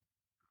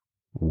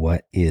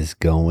What is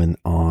going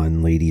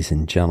on, ladies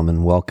and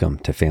gentlemen? Welcome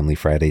to Family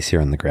Fridays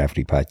here on the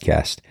Gravity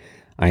Podcast.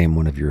 I am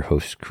one of your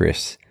hosts,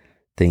 Chris.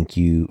 Thank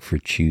you for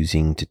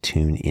choosing to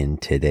tune in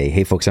today.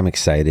 Hey, folks, I'm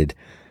excited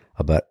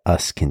about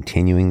us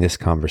continuing this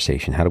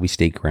conversation. How do we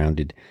stay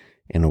grounded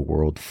in a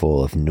world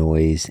full of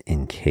noise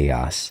and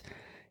chaos?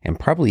 And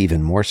probably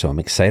even more so, I'm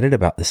excited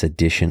about this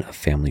edition of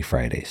Family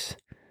Fridays.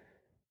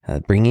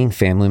 Bringing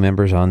family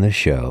members on the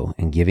show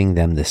and giving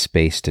them the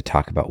space to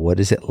talk about what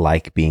is it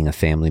like being a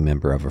family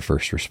member of a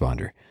first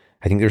responder.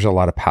 I think there's a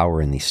lot of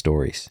power in these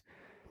stories.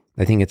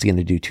 I think it's going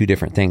to do two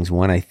different things.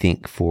 One, I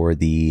think for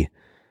the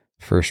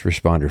first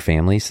responder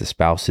families, the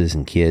spouses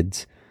and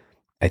kids,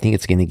 I think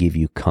it's going to give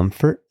you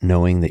comfort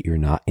knowing that you're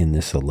not in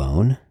this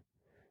alone.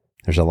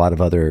 There's a lot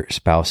of other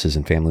spouses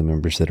and family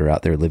members that are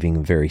out there living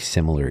a very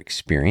similar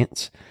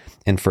experience.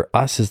 And for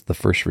us as the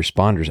first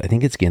responders, I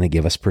think it's going to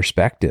give us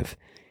perspective.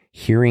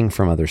 Hearing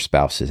from other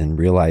spouses and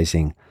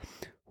realizing,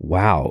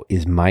 wow,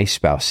 is my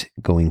spouse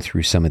going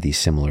through some of these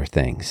similar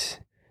things?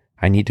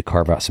 I need to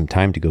carve out some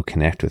time to go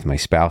connect with my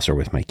spouse or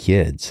with my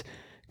kids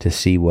to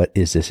see what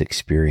is this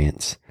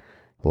experience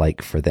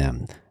like for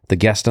them. The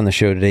guest on the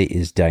show today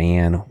is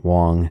Diane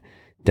Hwang.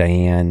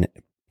 Diane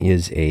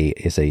is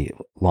a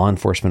law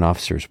enforcement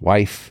officer's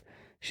wife.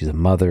 She's a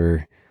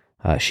mother.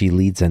 She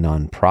leads a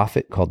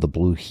nonprofit called the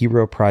Blue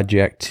Hero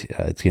Project.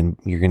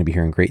 You're going to be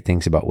hearing great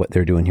things about what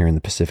they're doing here in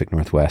the Pacific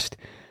Northwest.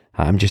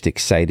 I'm just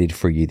excited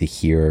for you to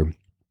hear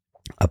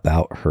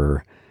about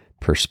her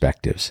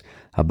perspectives.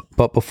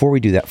 But before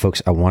we do that,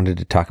 folks, I wanted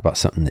to talk about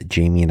something that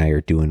Jamie and I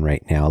are doing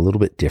right now, a little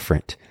bit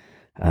different.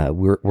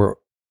 We're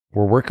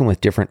working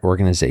with different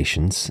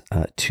organizations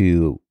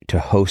to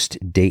host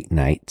date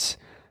nights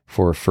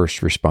for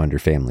first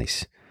responder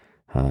families.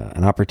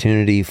 An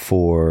opportunity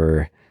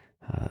for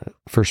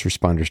first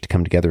responders to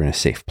come together in a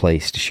safe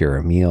place to share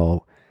a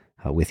meal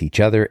with each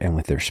other and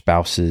with their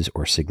spouses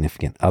or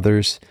significant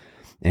others.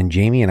 And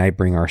Jamie and I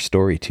bring our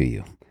story to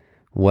you.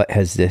 What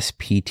has this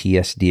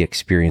PTSD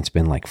experience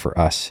been like for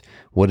us?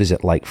 What is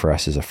it like for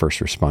us as a first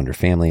responder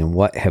family? And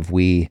what have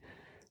we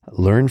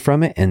learned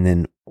from it? And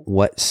then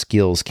what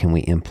skills can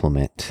we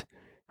implement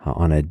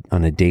on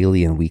a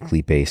daily and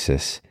weekly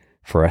basis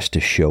for us to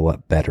show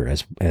up better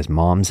as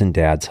moms and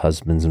dads,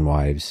 husbands and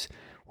wives,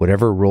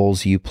 whatever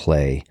roles you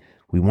play?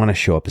 We want to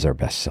show up as our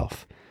best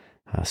self.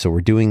 So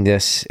we're doing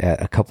this at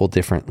a couple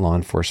different law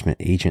enforcement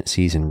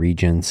agencies and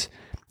regions.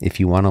 If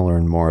you want to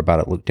learn more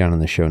about it, look down in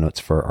the show notes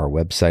for our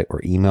website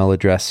or email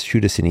address.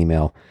 Shoot us an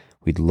email.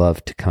 We'd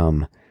love to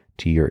come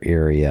to your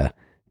area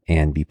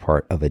and be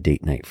part of a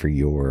date night for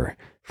your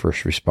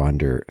first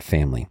responder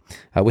family.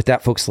 With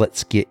that, folks,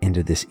 let's get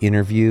into this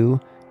interview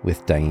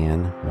with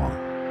Diane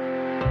Hwang.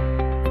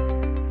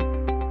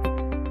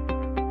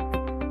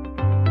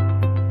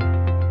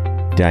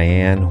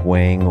 Diane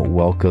Hwang,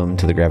 welcome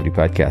to the Gravity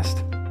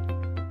Podcast.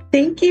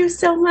 Thank you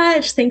so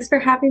much. Thanks for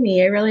having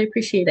me. I really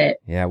appreciate it.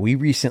 Yeah, we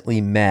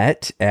recently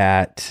met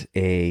at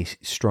a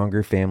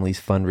Stronger Families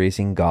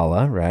fundraising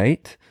gala,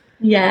 right?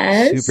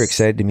 Yes. Super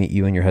excited to meet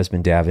you and your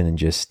husband, Davin, and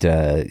just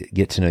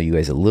get to know you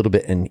guys a little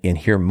bit and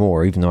hear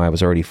more. Even though I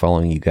was already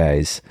following you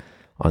guys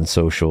on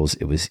socials,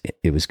 it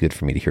was good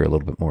for me to hear a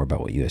little bit more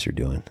about what you guys are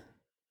doing.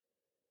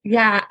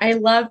 Yeah, I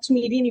loved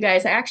meeting you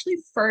guys. I actually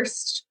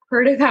first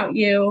heard about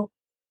you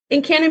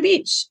in Cannon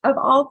Beach, of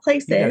all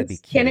places.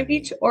 Cannon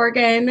Beach,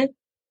 Oregon.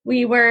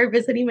 We were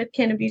visiting with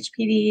Cannon Beach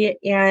PD,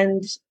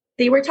 and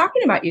they were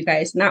talking about you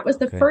guys. And that was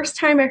the first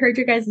time I heard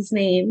your guys'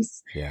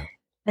 names. Yeah.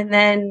 And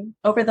then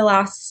over the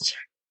last,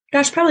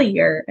 probably a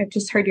year, I've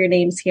just heard your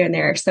names here and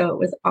there. So it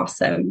was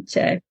awesome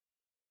to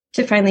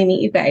finally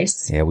meet you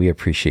guys. Yeah, we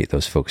appreciate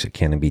those folks at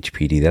Cannon Beach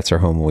PD. That's our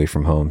home away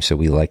from home. So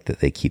we like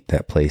that they keep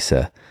that place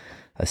a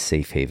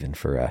safe haven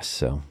for us.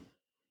 So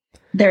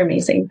they're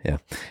amazing. Yeah.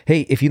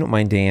 Hey, if you don't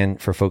mind, Dan,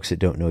 for folks that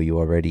don't know you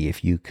already,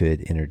 if you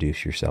could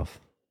introduce yourself.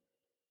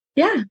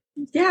 Yeah.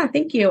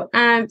 Thank you.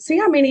 My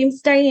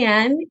name's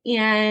Diane,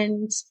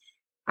 and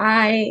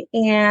I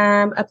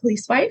am a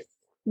police wife.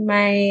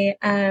 My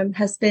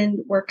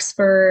husband works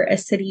for a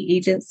city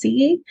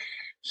agency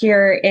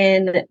here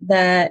in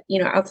the,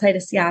 outside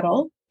of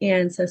Seattle,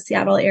 and so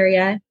Seattle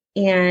area.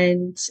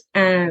 And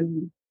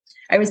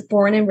I was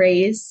born and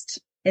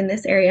raised in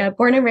this area,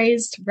 born and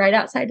raised right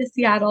outside of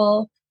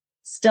Seattle.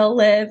 Still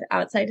live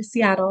outside of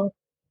Seattle.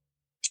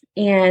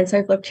 And so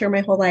I've lived here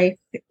my whole life.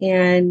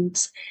 And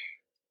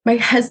my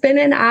husband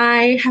and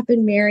I have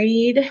been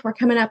married. We're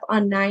coming up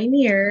on 9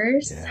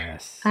 years.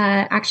 Yes.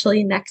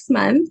 Actually next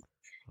month.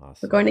 Awesome.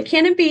 We're going to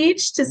Cannon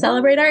Beach to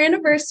celebrate our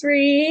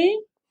anniversary.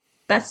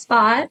 Best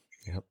spot.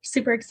 Yep.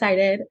 Super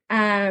excited.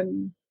 But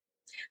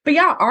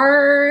yeah,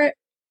 our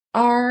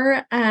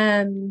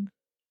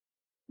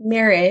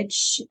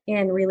marriage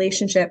and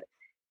relationship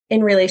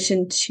in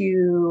relation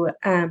to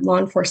law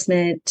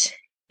enforcement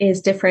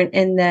is different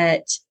in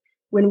that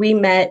when we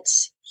met,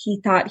 he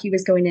thought he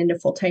was going into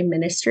full-time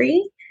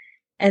ministry.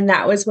 And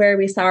that was where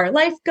we saw our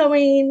life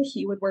going.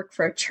 He would work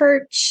for a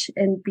church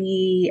and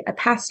be a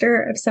pastor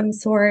of some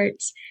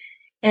sort.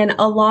 And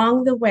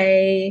along the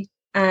way,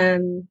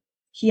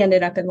 he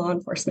ended up in law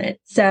enforcement.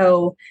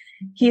 So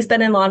he's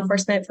been in law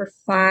enforcement for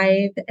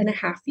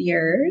 5.5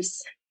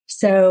 years.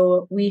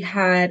 So we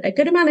had a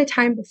good amount of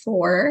time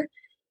before,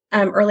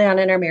 early on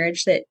in our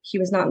marriage, that he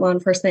was not in law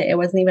enforcement. It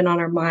wasn't even on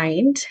our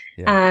mind.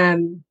 Yeah.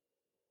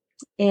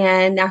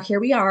 And now here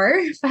we are,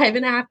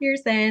 5.5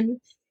 years in.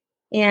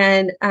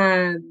 And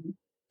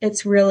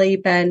it's really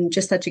been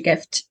just such a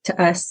gift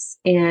to us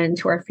and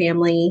to our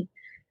family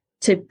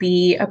to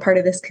be a part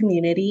of this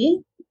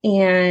community.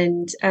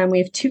 And we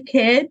have 2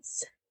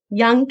 kids,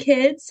 young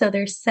kids. So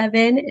they're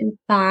 7 and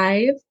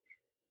 5.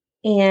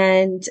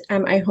 And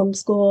I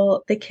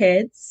homeschool the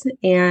kids.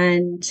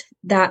 And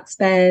that's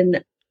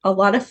been a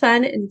lot of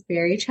fun and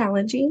very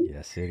challenging.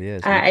 Yes, it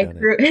is. I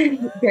grew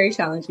very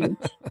challenging.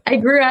 I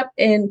grew up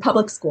in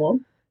public school.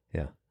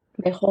 Yeah.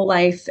 My whole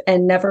life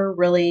and never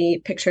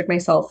really pictured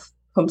myself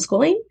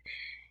homeschooling,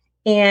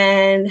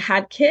 and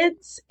had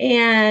kids.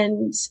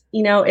 And,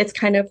 it's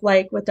kind of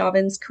like with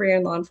Dovin's career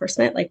in law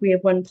enforcement, like we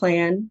have one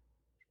plan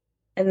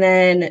and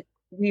then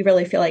we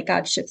really feel like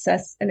God shifts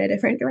us in a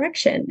different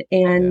direction.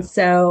 And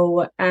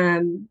so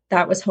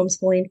that was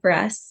homeschooling for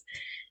us.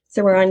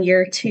 So we're on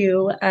year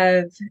 2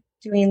 of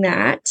doing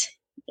that,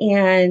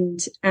 and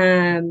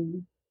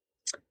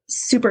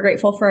super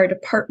grateful for our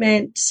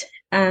department.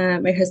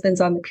 My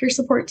husband's on the peer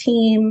support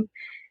team,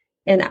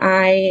 and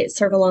I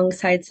serve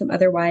alongside some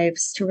other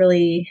wives to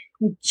we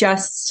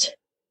just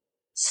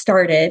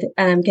started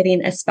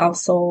getting a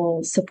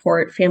spousal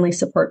support, family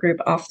support group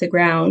off the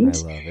ground.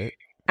 I love it.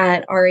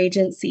 At our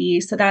agency.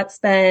 So that's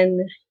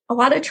been a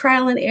lot of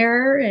trial and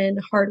error and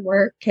hard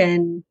work,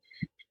 and,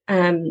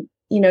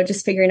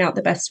 just figuring out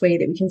the best way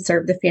that we can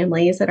serve the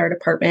families at our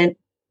department.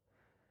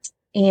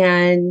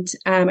 And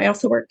I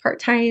also work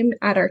part-time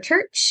at our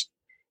church,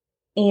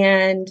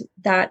 and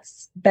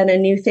that's been a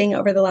new thing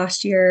over the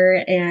last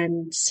year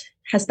and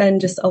has been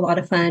just a lot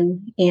of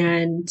fun.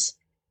 And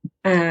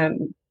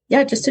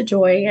just a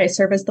joy. I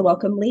serve as the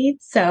welcome lead.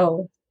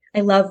 So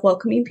I love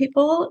welcoming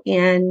people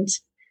and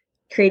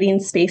creating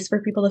space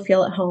for people to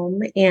feel at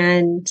home.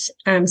 And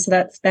so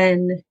that's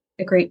been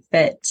a great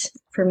fit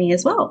for me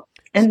as well.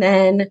 And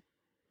then,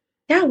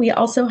 we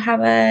also have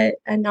a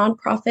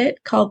nonprofit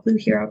called Blue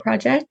Hero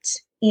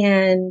Project,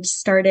 and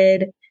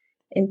started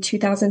in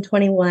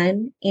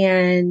 2021.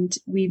 And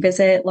we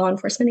visit law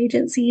enforcement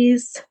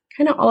agencies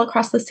kind of all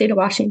across the state of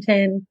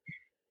Washington,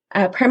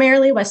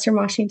 primarily Western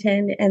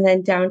Washington, and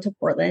then down to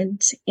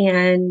Portland,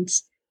 and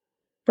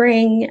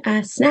bring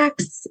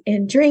snacks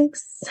and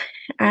drinks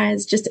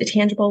as just a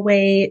tangible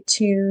way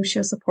to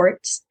show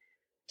support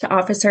to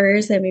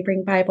officers. And we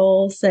bring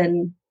Bibles,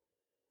 and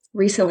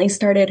recently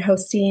started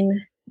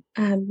hosting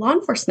law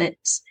enforcement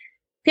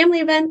family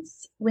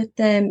events with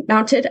the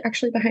mounted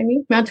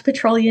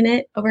patrol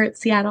unit over at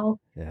Seattle.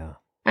 Yeah.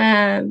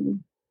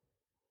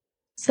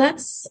 So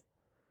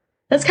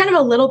that's kind of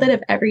a little bit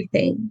of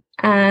everything.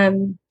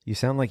 You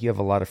sound like you have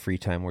a lot of free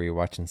time where you're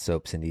watching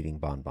soaps and eating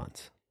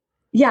bonbons.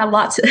 Yeah,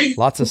 lots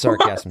of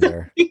sarcasm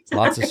there.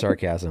 Lots of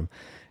sarcasm.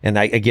 And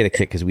I get a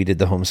kick because we did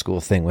the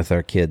homeschool thing with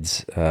our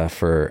kids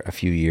for a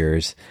few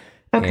years.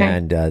 Okay.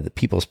 And the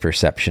people's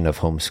perception of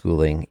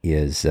homeschooling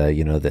is,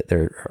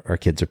 that our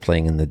kids are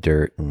playing in the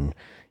dirt and,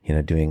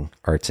 doing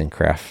arts and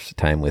crafts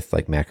time with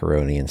like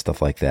macaroni and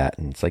stuff like that.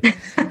 And it's like,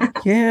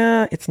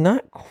 yeah, it's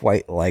not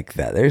quite like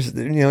that. There's,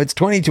 it's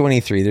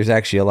 2023. There's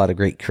actually a lot of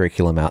great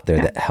curriculum out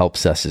there that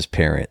helps us as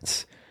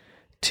parents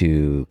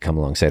to come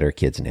alongside our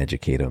kids and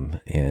educate them.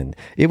 And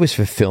it was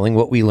fulfilling.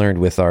 What we learned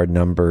with our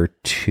number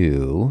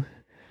 2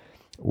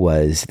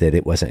 was that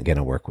it wasn't going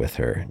to work with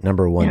her.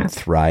 Number 1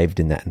 thrived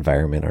in that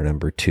environment. Our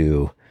number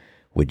 2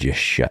 would just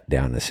shut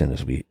down as soon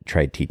as we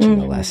tried teaching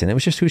a lesson. It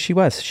was just who she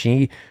was.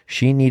 She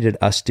needed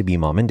us to be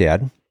mom and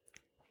dad,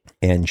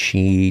 and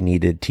she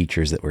needed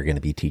teachers that were going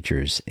to be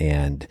teachers.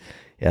 And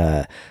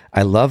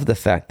I love the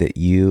fact that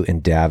you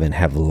and Davin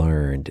have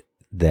learned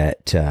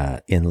that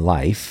in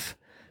life,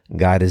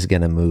 God is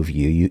going to move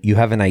you. You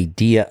have an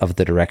idea of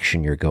the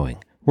direction you're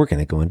going. We're going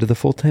to go into the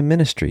full-time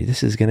ministry.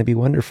 This is going to be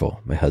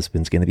wonderful. My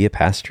husband's going to be a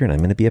pastor, and I'm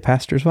going to be a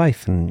pastor's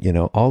wife, and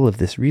all of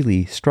this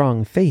really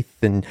strong faith,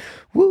 and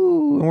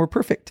woo, and we're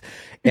perfect.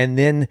 And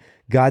then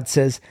God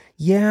says,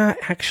 yeah,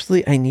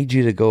 actually, I need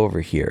you to go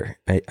over here.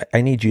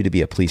 I need you to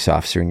be a police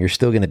officer, and you're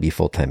still going to be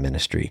full-time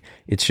ministry.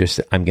 It's just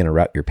that I'm going to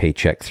route your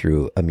paycheck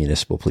through a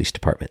municipal police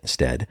department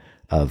instead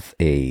of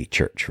a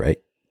church, right?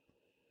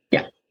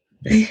 Yeah.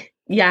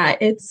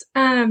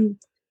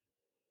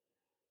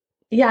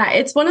 Yeah,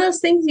 it's one of those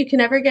things you can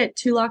never get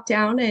too locked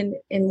down in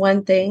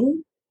one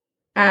thing,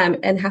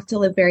 and have to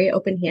live very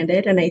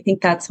open-handed. And I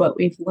think that's what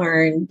we've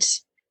learned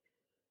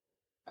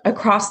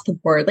across the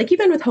board. Like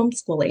even with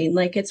homeschooling,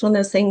 like it's one of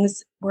those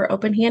things we're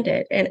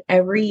open-handed, and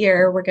every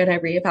year we're going to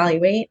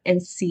reevaluate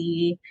and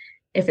see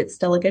if it's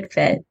still a good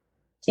fit.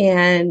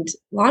 And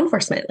law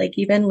enforcement, like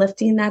even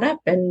lifting that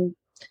up and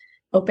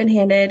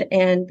open-handed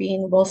and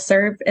being, we'll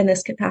serve in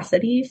this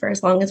capacity for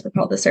as long as we're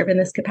called to serve in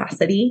this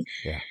capacity.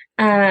 Yeah.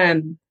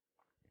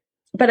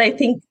 But I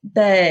think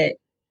that,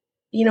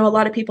 a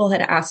lot of people had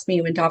asked me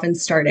when Davin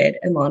started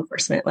in law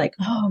enforcement, like,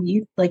 oh,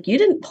 you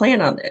didn't plan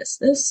on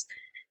this.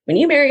 when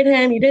you married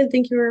him, you didn't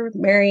think you were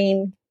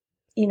marrying,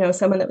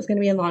 someone that was going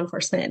to be in law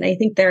enforcement. And I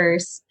think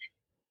there's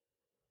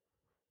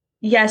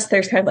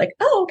kind of like,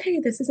 oh, okay,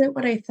 this isn't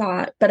what I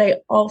thought. But I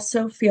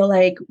also feel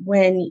like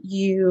when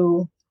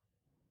you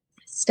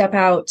step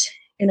out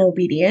in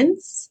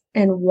obedience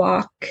and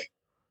walk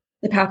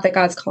the path that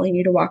God's calling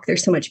you to walk,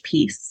 there's so much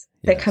peace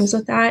that comes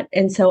with that.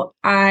 And so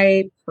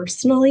I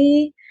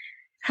personally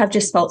have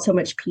just felt so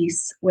much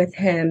peace with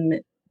him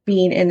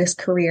being in this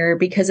career,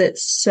 because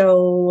it's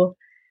so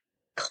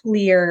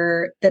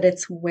clear that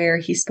it's where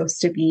he's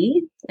supposed to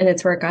be and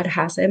it's where God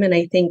has him. And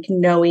I think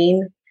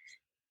knowing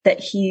that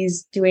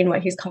he's doing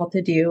what he's called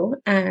to do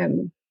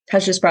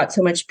has just brought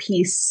so much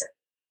peace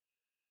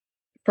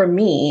for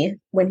me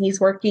when he's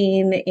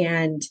working.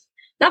 And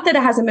not that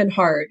it hasn't been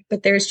hard,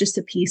 but there's just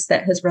a peace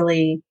that has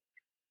really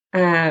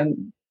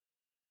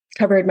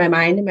covered my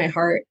mind and my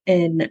heart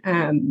in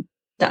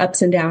the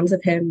ups and downs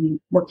of him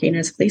working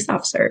as a police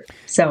officer.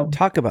 So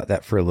talk about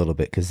that for a little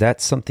bit, because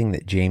that's something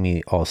that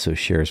Jamie also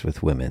shares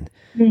with women,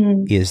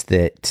 is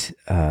that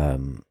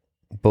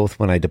both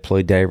when I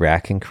deployed to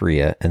Iraq and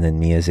Korea, and then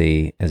me as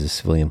a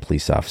civilian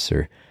police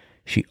officer,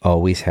 she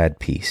always had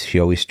peace.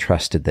 She always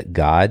trusted that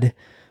God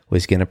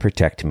was going to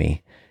protect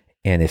me.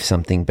 And if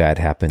something bad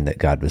happened, that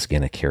God was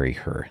going to carry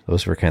her.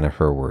 Those were kind of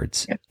her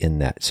words in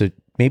that. So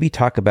maybe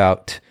talk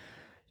about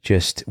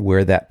just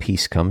where that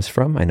peace comes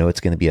from. I know it's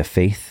going to be a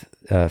faith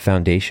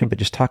foundation, but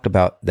just talk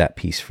about that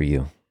piece for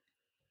you.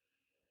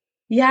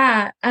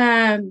 Yeah.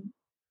 If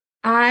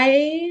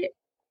I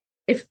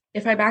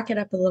back it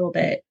up a little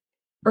bit,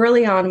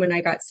 early on when I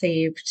got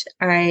saved,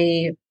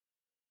 I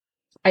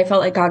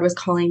felt like God was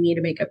calling me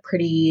to make a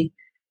pretty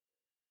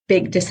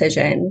big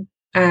decision.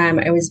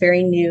 I was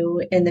very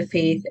new in the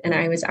faith, and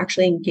I was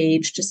actually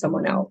engaged to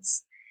someone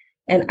else.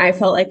 And I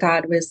felt like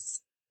God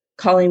was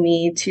calling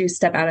me to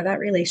step out of that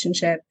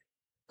relationship,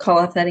 call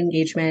off that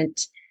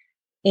engagement.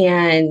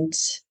 And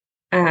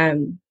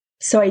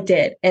so I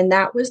did. And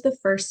that was the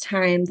first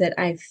time that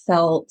I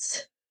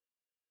felt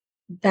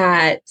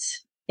that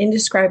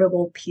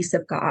indescribable peace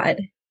of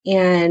God.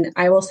 And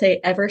I will say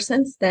ever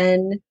since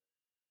then,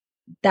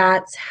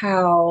 that's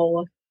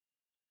how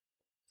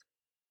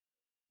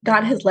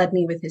God has led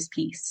me with his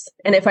peace.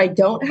 And if I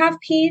don't have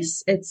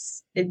peace,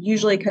 it's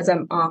usually because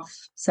I'm off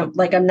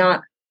I'm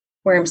not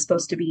where I'm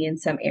supposed to be in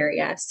some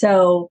area.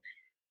 So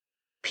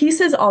peace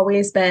has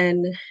always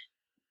been,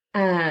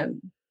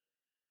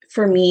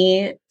 for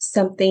me,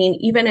 something,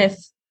 even if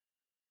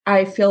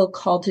I feel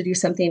called to do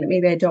something that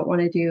maybe I don't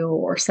want to do,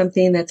 or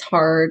something that's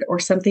hard, or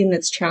something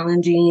that's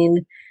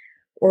challenging,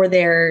 or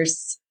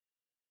there's,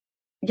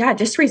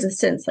 just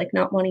resistance, like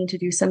not wanting to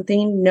do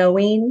something,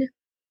 knowing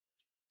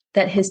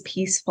that his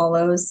peace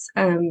follows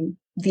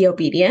the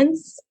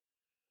obedience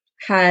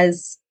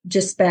has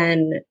just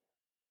been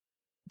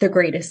the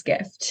greatest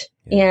gift.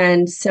 Yeah.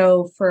 And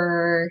so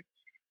for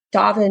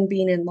Davin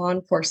being in law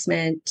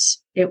enforcement,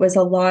 it was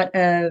a lot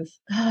of,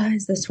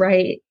 is this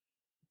right?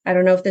 I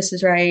don't know if this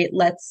is right.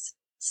 Let's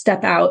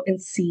step out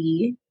and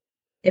see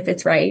if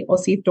it's right. We'll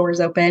see if doors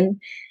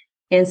open.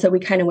 And so we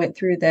kind of went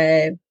through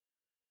the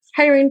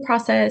hiring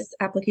process,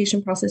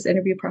 application process,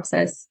 interview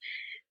process,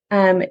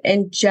 and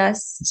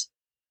just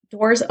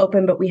doors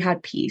open, but we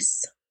had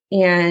peace.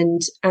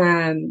 And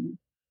I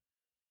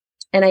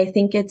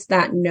think it's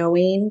that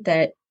knowing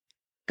that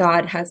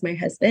God has my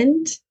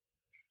husband,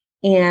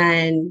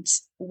 and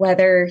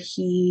whether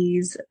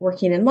he's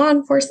working in law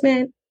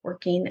enforcement,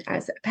 working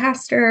as a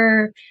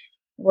pastor,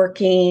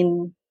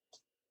 working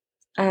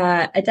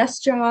a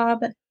desk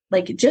job,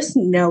 like just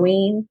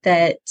knowing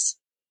that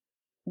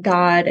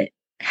God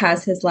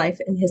has his life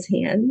in his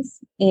hands.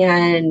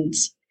 And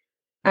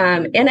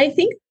I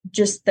think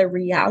just the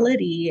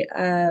reality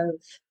of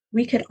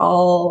we could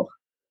all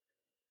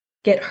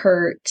get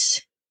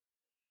hurt,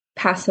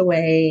 pass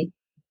away,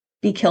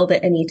 be killed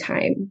at any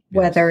time,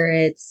 whether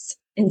it's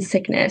in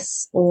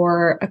sickness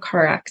or a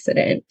car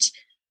accident,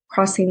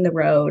 crossing the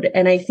road.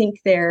 And I think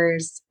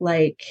there's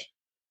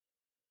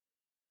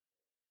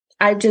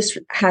I've just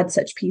had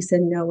such peace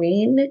in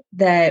knowing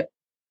that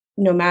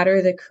no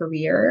matter the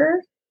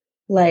career,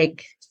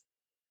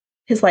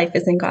 his life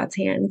is in God's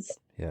hands.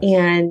 Yes.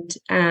 And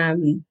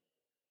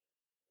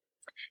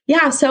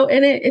so,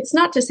 and it's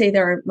not to say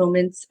there aren't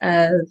moments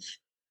of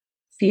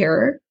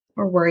fear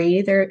or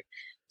worry.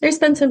 There's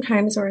been some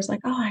times where it's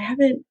like, oh, I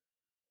haven't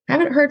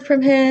heard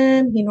from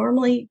him. He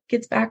normally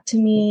gets back to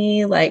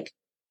me.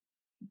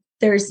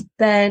 There's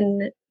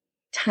been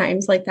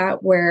times like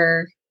that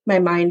where my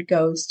mind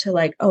goes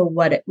to oh,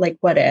 what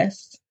if?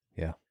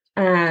 Yeah.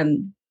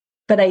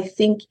 But I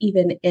think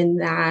even in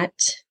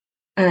that,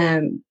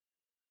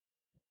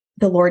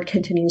 the Lord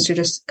continues to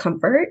just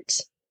comfort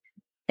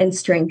and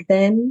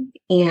strengthen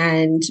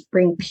and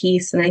bring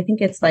peace. And I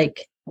think it's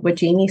what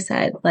Jamie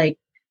said,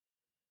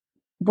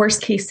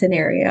 worst case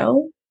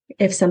scenario,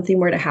 if something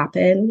were to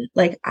happen,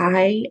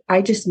 I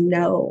just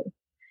know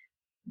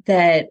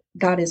that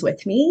God is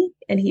with me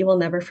and he will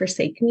never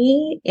forsake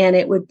me. And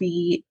it would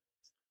be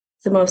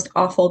the most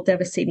awful,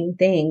 devastating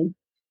thing.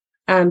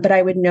 But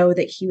I would know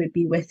that he would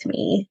be with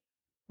me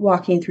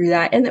walking through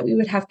that, and that we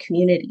would have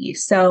community.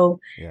 So,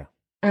 Yeah.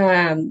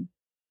 um,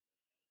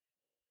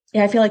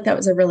 yeah, I feel like that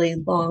was a really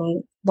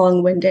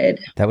long-winded.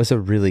 That was a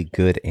really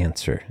good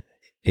answer.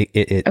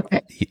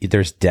 Okay.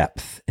 There's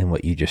depth in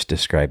what you just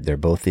described there,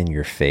 both in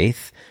your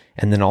faith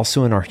and then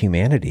also in our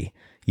humanity.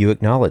 You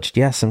acknowledged,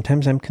 yeah,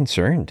 sometimes I'm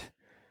concerned,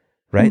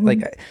 right?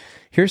 Mm-hmm. Like,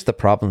 here's the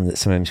problem that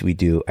sometimes we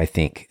do, I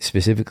think,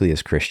 specifically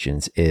as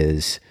Christians,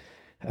 is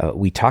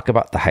we talk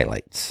about the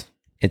highlights.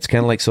 It's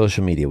kind of like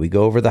social media. We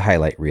go over the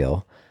highlight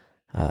reel,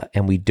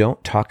 and we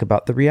don't talk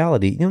about the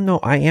reality. No,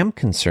 I am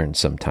concerned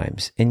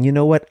sometimes. And you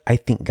know what? I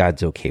think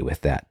God's okay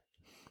with that.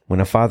 When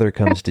a father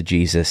comes to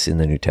Jesus in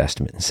the New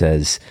Testament and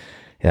says,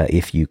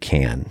 if you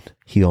can,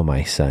 heal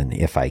my son,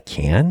 if I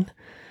can,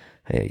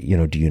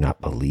 do you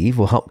not believe?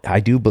 Well, I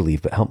do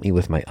believe, but help me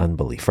with my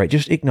unbelief, right?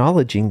 Just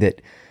acknowledging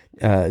that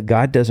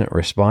God doesn't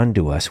respond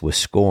to us with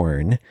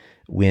scorn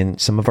when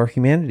some of our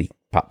humanity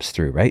pops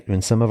through, right?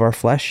 When some of our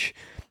flesh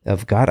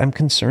of God, I'm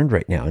concerned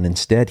right now. And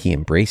instead he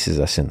embraces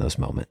us in those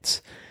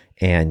moments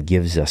and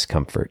gives us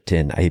comfort.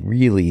 And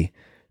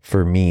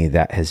for me,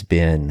 that has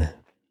been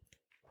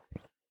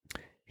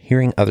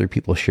hearing other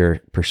people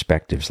share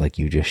perspectives like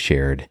you just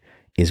shared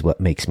is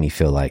what makes me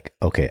feel like,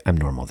 okay, I'm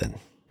normal then,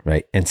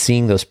 right? And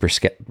seeing those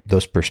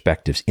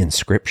perspectives in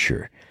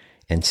Scripture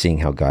and seeing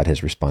how God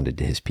has responded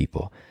to his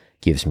people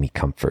gives me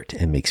comfort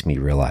and makes me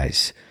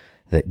realize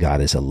that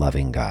God is a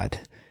loving God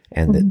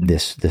and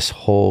that this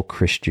whole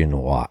Christian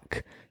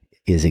walk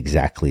is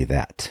exactly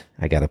that.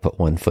 I got to put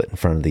one foot in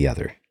front of the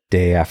other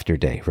day after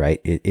day, right?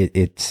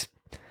 It's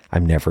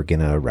I'm never going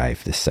to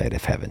arrive this side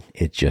of heaven.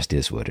 It just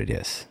is what it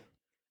is.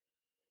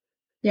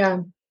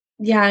 Yeah.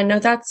 Yeah, no,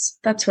 that's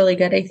really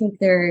good. I think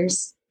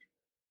there's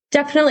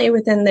definitely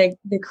within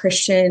the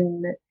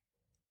Christian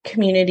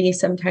community,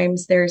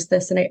 sometimes there's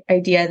this an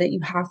idea that you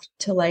have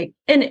to like,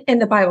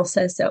 and the Bible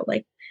says so,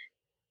 like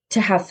to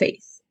have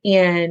faith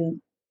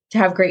and to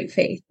have great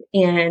faith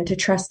and to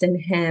trust in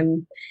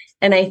him.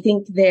 And I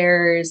think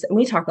and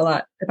we talk a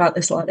lot about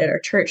this a lot at our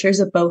church, there's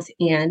a both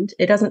and.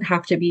 It doesn't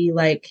have to be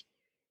like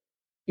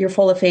you're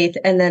full of faith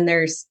and then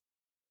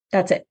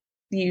that's it.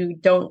 You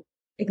don't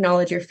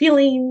acknowledge your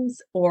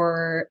feelings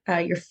or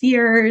your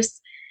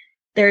fears.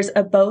 There's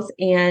a both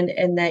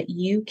and that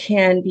you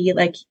can be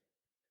like,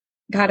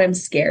 God, I'm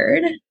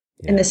scared. Yes.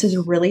 And this is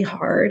really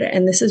hard.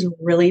 And this is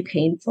really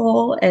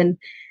painful. And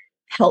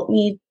help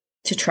me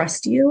to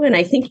trust you. And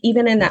I think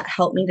even in that,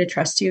 help me to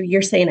trust you,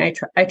 you're saying,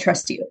 I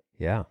trust you.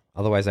 Yeah.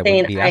 Otherwise I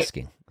wouldn't be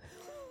asking.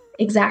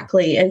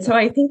 Exactly. And so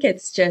I think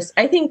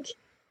I think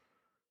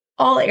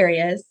all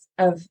areas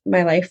of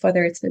my life,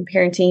 whether it's been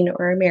parenting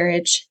or a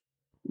marriage,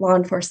 law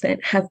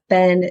enforcement, have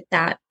been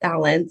that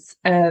balance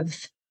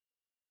of,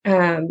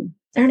 I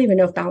don't even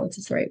know if balance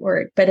is the right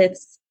word, but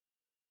it's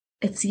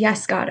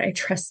yes, God, I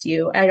trust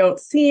you. I don't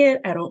see it.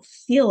 I don't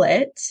feel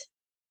it.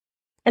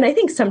 And I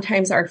think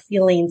sometimes our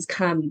feelings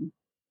come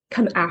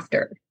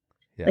after.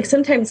 Yeah. Like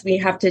sometimes we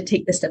have to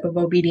take the step of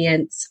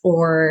obedience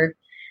or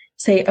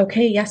say,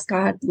 okay, yes,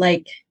 God,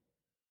 like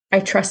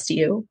I trust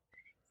you.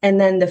 And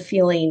then the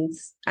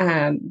feelings,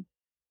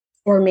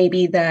 or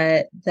maybe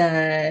the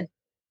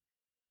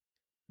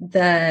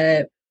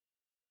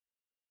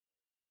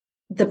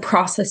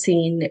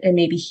processing and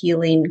maybe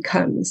healing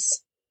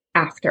comes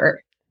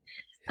after.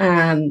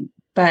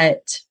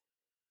 But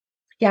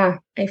yeah,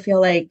 I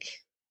feel like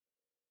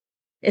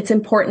it's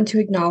important to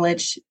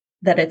acknowledge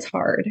that it's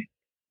hard.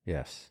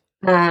 Yes.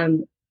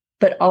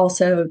 But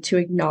also to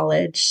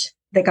acknowledge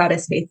that God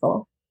is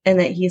faithful and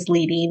that he's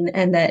leading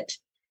and that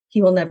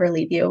he will never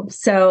leave you.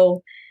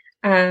 So,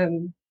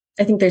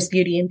 I think there's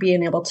beauty in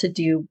being able to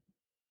do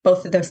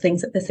both of those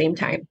things at the same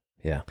time.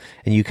 Yeah.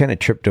 And you kind of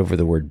tripped over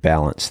the word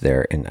balance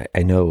there. And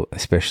I know,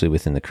 especially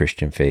within the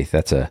Christian faith,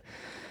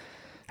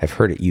 I've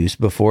heard it used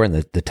before. And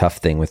the tough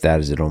thing with that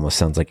is it almost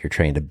sounds like you're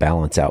trying to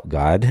balance out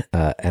God.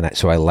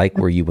 So I like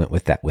where you went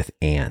with that with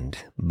and.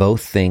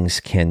 Both things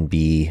can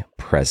be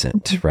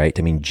present, right?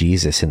 I mean,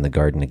 Jesus in the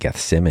Garden of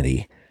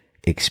Gethsemane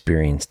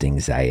experienced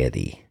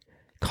anxiety,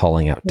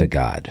 calling out to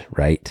God,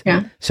 right?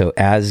 Yeah. So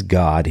as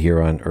God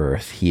here on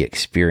earth, he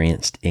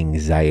experienced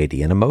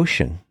anxiety and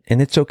emotion.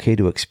 And it's okay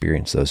to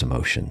experience those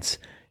emotions.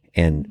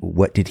 And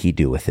what did he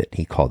do with it?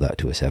 He called out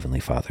to his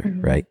heavenly Father,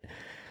 right?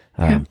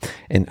 Yeah.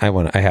 And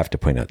I have to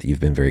point out that you've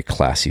been very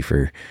classy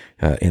for,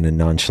 in a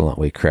nonchalant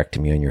way,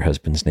 correcting me on your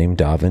husband's name,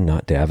 Davin,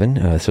 not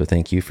Davin. So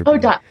thank you for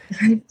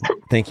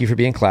thank you for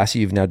being classy.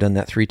 You've now done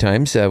that 3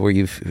 times, where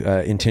you've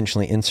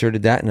intentionally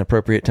inserted that in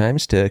appropriate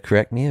times to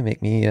correct me and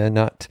make me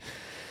not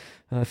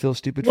feel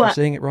stupid for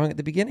saying it wrong at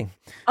the beginning.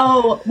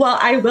 Oh, well,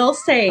 I will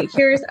say,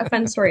 here's a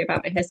fun story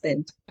about my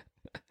husband.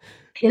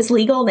 His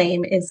legal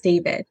name is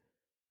David.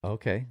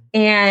 Okay.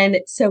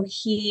 And so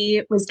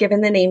he was given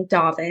the name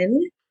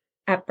Davin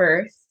at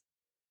birth.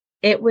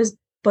 It was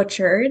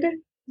butchered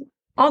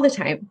all the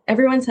time.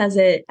 Everyone says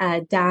it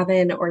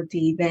Davin or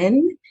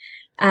Davin.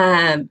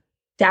 Davin,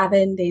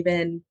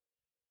 Davin,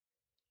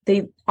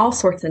 all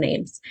sorts of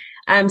names.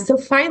 So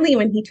finally,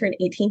 when he turned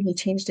 18, he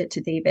changed it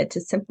to David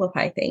to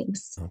simplify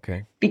things.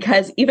 Okay.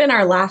 Because even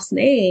our last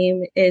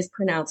name is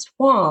pronounced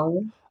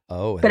Hwang.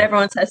 Oh, but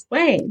everyone says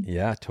Hwang.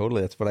 yeah,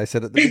 totally. That's what I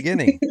said at the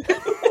beginning.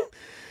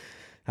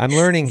 I'm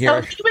learning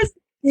So here he was.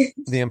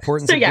 the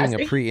importance So of yeah,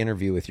 doing a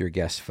pre-interview with your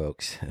guests,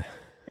 folks.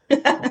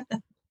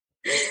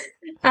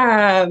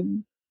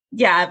 um,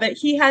 yeah, but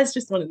he has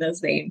just one of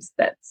those names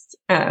that's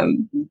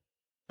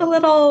a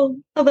little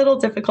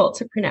difficult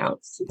to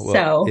pronounce.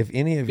 Well, So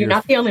you're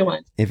not the only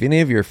one. if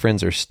any of your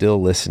friends are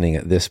still listening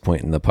at this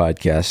point in the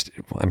podcast,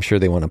 I'm sure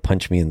they want to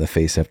punch me in the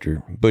face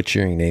after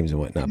butchering names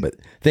and whatnot. But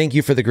thank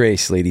you for the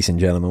grace, ladies and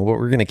gentlemen. What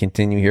we're going to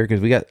continue here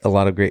because we got a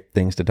lot of great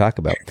things to talk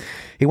about.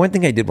 Hey, one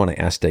thing I did want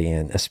to ask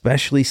Diane,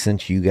 especially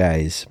since you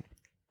guys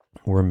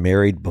were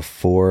married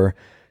before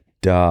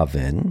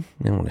Davin,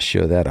 I want to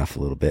show that off a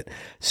little bit,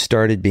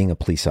 started being a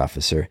police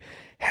officer.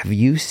 Have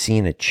you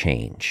seen a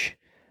change?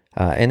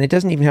 And it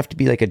doesn't even have to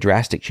be like a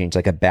drastic change,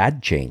 like a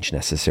bad change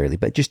necessarily,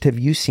 but just have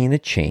you seen a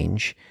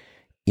change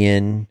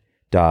in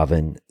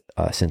Davin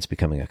since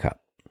becoming a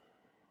cop?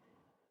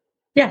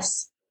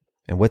 Yes.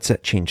 And what's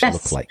that change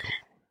look like?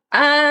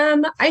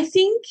 I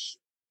think,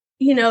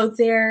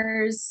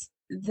 there's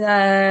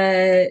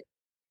the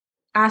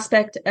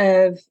aspect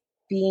of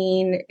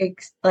being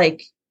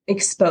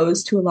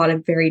exposed to a lot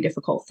of very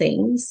difficult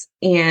things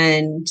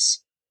and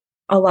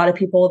a lot of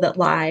people that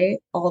lie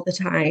all the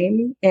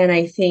time. And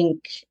I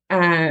think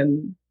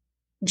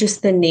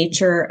just the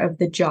nature of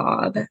the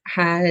job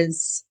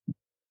has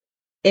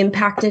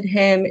impacted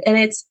him. And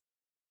it's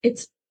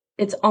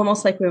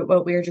almost like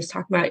what we were just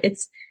talking about.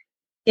 It's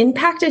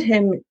impacted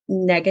him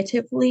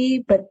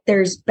negatively, but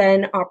there's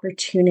been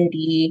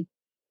opportunity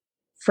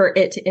for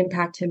it to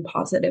impact him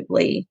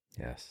positively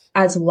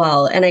as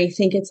well. And I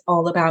think it's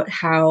all about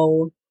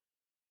how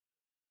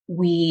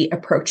we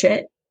approach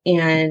it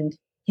and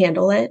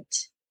handle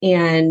it.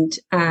 And,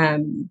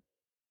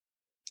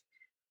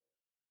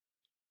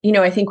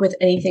 I think with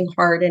anything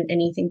hard and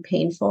anything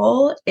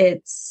painful,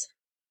 it's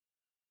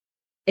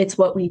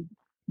what we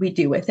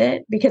do with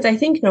it. Because I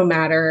think no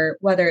matter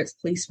whether it's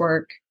police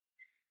work,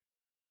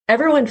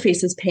 everyone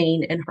faces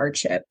pain and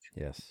hardship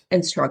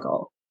and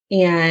struggle.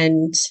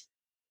 And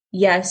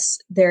yes,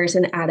 there's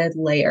an added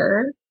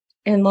layer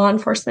in law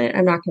enforcement.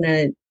 I'm not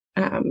going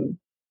to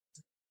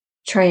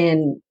try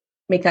and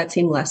make that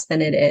seem less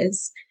than it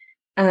is.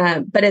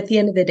 But at the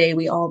end of the day,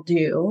 we all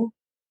do.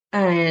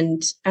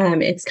 And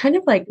it's kind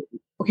of like,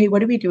 okay, what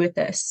do we do with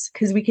this?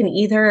 Because we can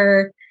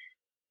either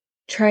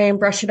try and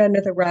brush it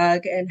under the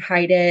rug and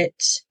hide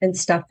it and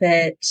stuff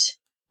it,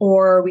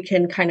 or we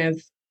can kind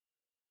of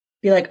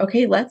be like,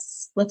 okay,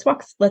 let's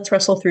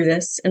wrestle through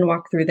this and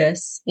walk through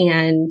this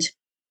and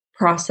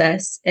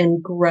process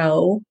and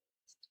grow.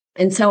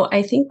 And so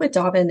I think with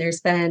Davin,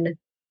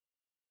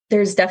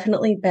 there's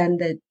definitely been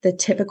the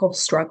typical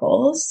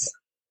struggles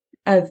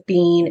of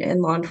being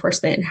in law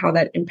enforcement and how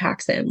that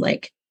impacts him.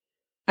 Like,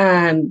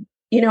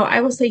 I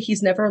will say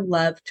he's never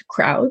loved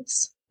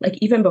crowds, like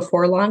even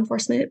before law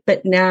enforcement,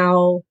 but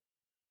now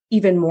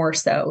even more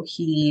so.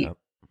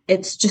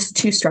 It's just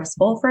too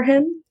stressful for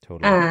him.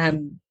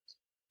 Totally.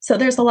 So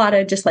there's a lot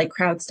of just like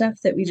crowd stuff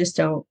that we just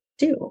don't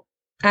do.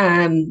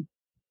 But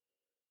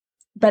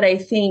I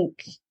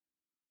think,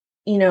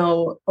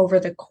 over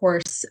the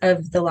course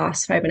of the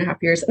last 5.5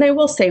 years, and I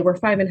will say we're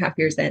 5.5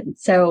 years in.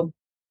 So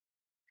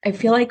I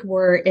feel like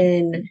we're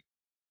in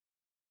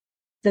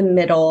the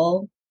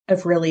middle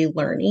of really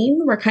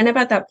learning. We're kind of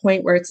at that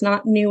point where it's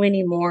not new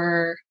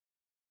anymore.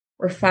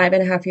 We're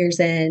 5.5 years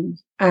in,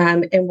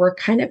 and we're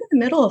kind of in the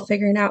middle of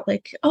figuring out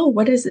like, oh,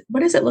 what does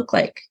it look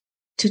like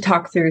to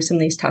talk through some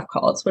of these tough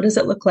calls? What does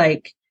it look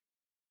like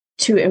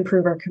to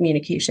improve our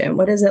communication?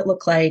 What does it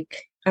look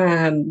like?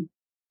 And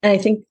I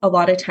think a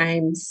lot of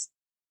times,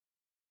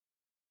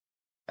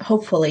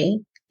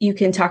 hopefully, you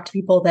can talk to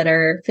people that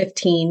are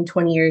 15,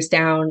 20 years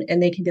down,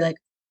 and they can be like,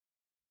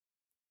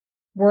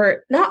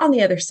 we're not on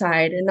the other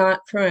side and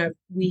not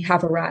we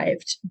have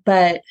arrived,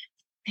 but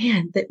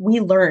man, that we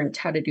learned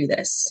how to do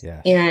this.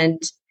 Yes. And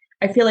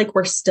I feel like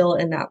we're still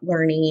in that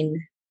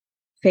learning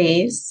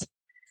phase.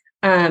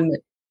 And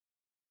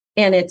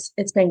it's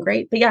been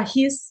great. But yeah,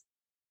 he's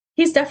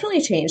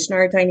definitely changed, and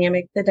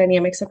the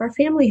dynamics of our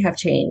family have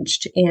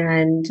changed.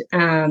 And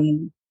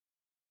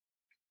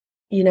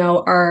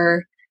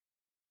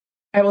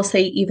I will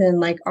say even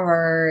like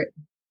our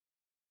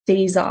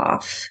days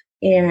off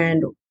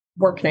and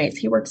work nights,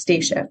 he works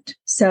day shift.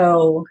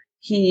 So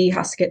he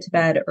has to get to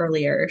bed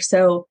earlier.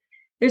 So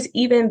there's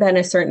even been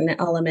a certain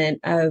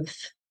element of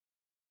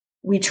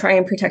we try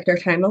and protect our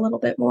time a little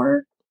bit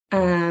more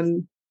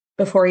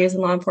before he is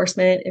in law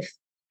enforcement. If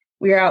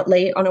we're out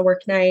late on a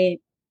work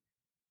night,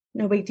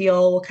 no big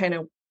deal. We'll kind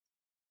of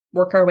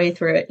work our way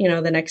through it,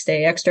 the next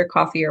day, extra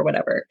coffee or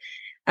whatever.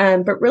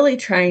 But really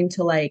trying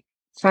to like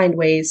find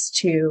ways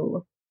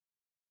to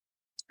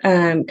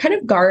kind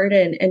of guard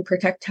and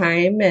protect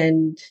time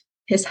and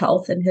his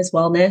health and his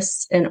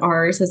wellness and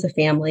ours as a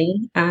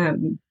family.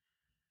 But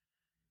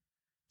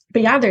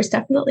yeah, there's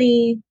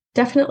definitely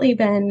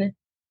been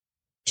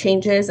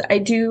changes.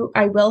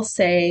 I will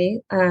say,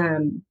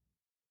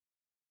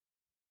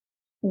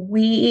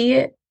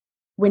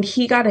 when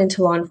he got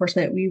into law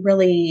enforcement, we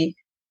really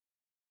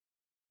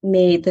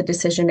made the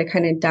decision to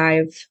kind of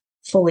dive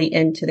fully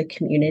into the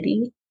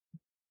community.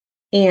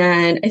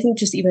 And I think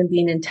just even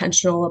being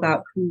intentional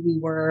about who we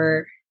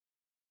were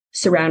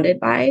surrounded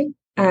by.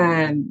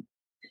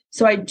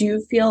 So I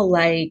do feel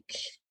like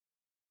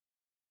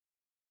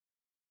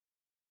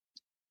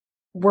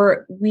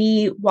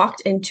we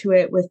walked into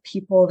it with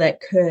people that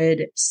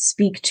could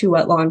speak to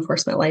what law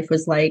enforcement life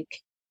was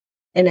like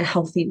in a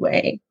healthy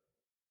way.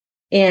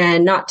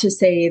 And not to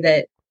say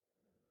that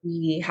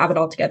we have it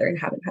all together and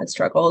haven't had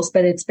struggles,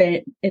 but it's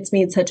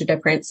made such a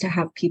difference to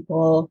have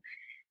people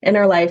in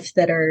our life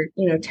that are,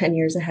 10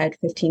 years ahead,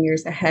 15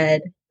 years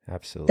ahead.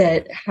 Absolutely.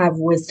 That have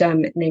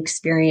wisdom and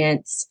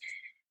experience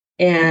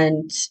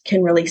and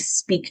can really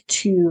speak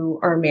to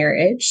our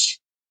marriage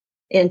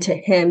and to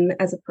him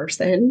as a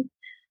person.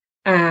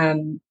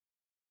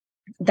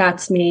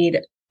 That's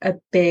made I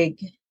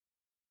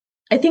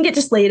think it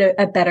just laid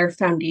a better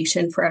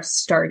foundation for us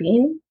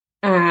starting,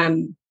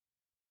 and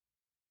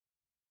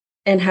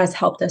has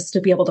helped us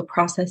to be able to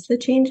process the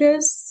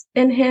changes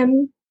in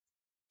him,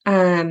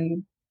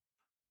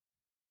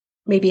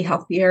 maybe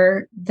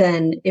healthier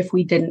than if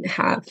we didn't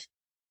have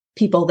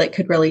people that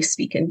could really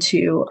speak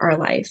into our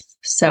life.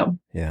 So,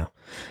 yeah,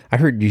 I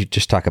heard you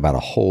just talk about a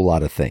whole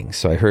lot of things.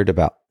 So I heard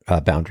about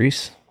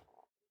boundaries,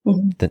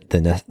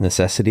 the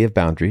necessity of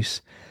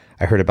boundaries.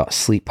 I heard about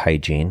sleep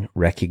hygiene,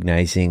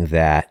 recognizing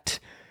that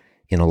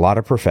in a lot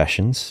of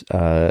professions,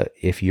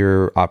 if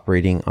you're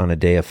operating on a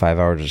day of 5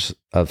 hours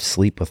of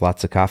sleep with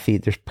lots of coffee,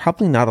 there's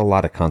probably not a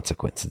lot of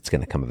consequence that's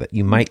going to come of it.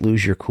 You might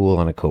lose your cool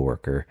on a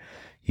coworker.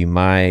 You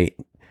might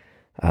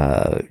be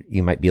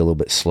a little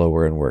bit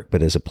slower in work,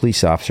 but as a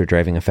police officer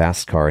driving a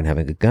fast car and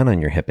having a gun on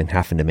your hip and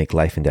having to make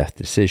life and death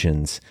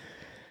decisions,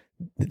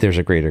 there's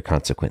a greater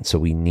consequence. So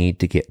we need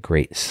to get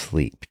great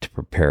sleep to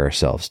prepare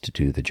ourselves to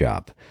do the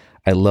job.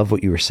 I love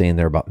what you were saying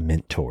there about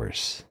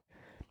mentors.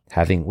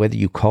 Having, whether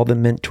you call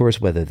them mentors,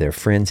 whether they're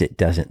friends, it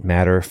doesn't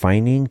matter.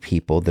 Finding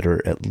people that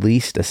are at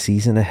least a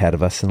season ahead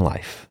of us in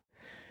life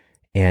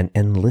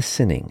and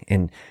listening,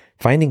 and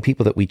finding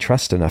people that we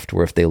trust enough to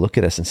where if they look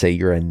at us and say,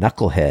 you're a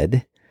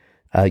knucklehead,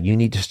 you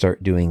need to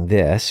start doing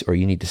this, or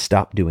you need to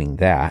stop doing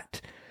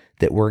that,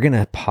 that we're going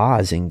to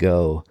pause and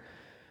go,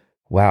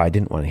 wow, I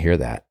didn't want to hear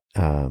that.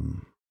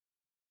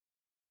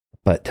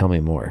 But tell me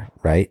more,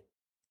 right?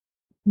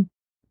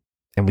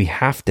 And we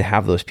have to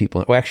have those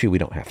people. Well, actually, we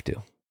don't have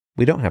to.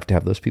 We don't have to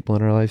have those people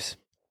in our lives.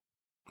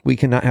 We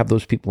cannot have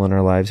those people in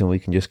our lives, and we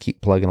can just keep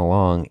plugging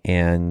along.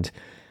 And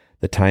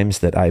the times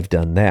that I've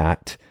done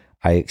that,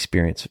 I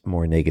experience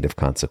more negative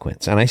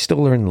consequence. And I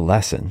still learn the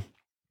lesson,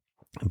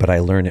 but I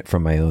learn it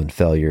from my own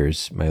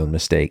failures, my own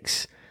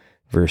mistakes,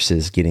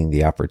 versus getting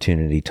the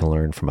opportunity to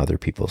learn from other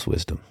people's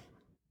wisdom.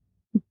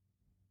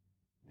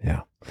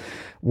 Yeah.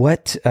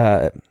 What,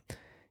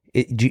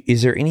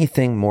 is there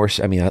anything more?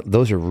 I mean,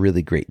 those are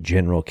really great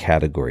general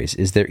categories.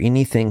 Is there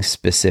anything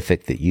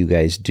specific that you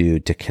guys do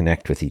to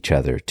connect with each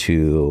other,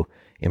 to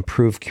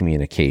improve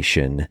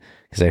communication?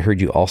 Because I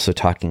heard you also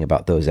talking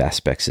about those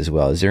aspects as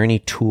well. Is there any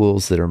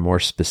tools that are more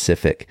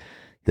specific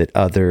that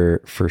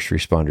other first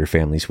responder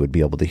families would be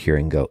able to hear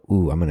and go,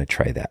 ooh, I'm going to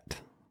try that?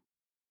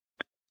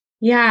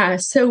 Yeah.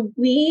 So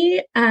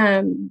we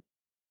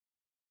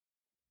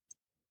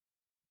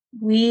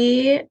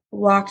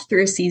walked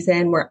through a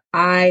season where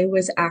I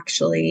was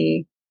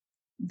actually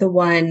the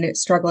one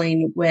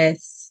struggling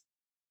with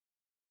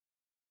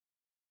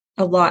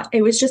a lot.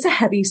 It was just a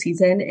heavy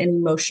season, and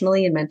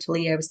emotionally and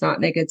mentally, I was not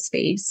in a good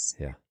space.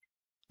 Yeah.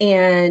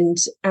 And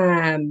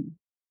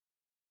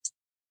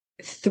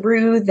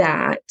through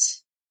that,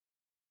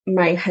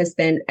 my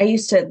husband, I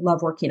used to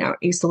love working out.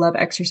 I used to love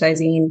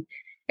exercising.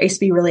 I used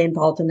to be really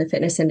involved in the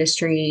fitness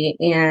industry.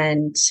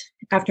 And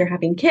after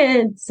having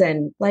kids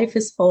and life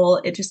is full,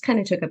 it just kind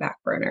of took a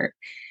back burner.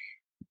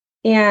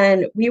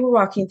 And we were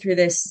walking through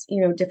this,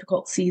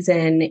 difficult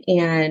season,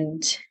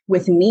 and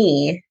with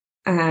me,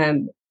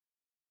 and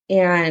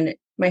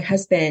my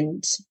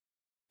husband,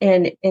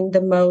 and in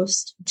the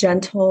most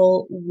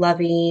gentle,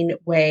 loving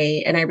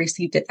way, and I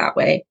received it that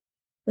way,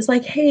 was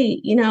like, hey,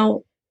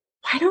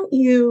 why don't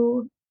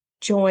you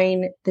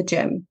join the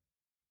gym?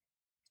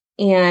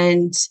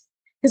 And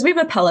because we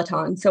have a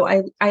Peloton, so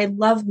I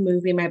love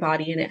moving my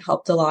body, and it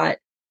helped a lot.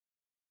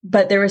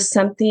 But there was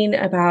something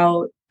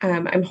about,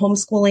 I'm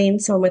homeschooling,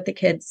 so I'm with the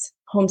kids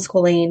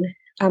homeschooling,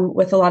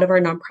 with a lot of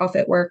our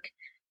nonprofit work.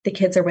 The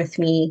kids are with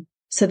me.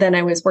 So then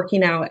I was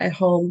working out at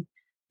home.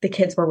 The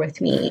kids were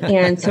with me.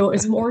 And so it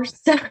was more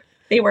so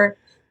they were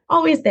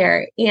always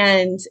there,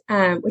 and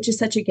which is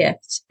such a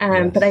gift.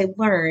 Yes. But I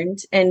learned,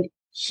 and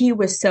he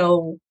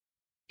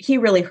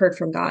really heard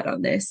from God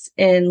on this.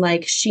 And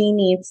like, she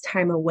needs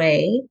time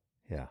away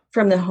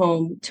from the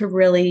home to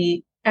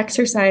really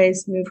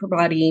exercise, move her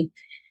body.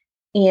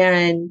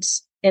 And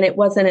it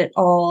wasn't at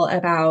all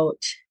about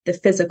the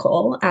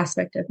physical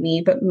aspect of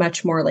me, but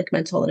much more like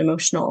mental and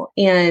emotional.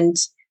 And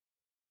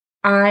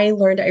I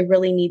learned I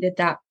really needed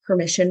that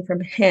permission from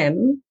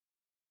him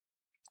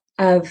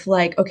of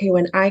like, okay,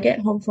 when I get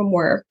home from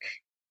work,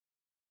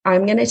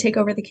 I'm going to take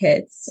over the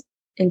kids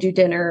and do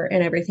dinner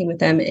and everything with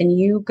them. And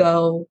you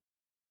go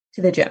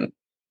to the gym.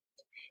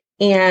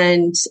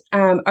 And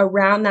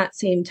around that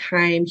same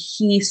time,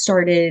 he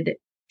started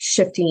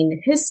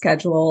shifting his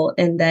schedule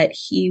and that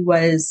he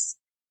was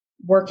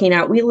working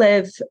out. We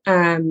live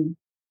 10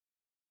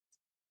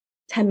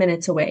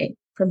 minutes away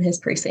from his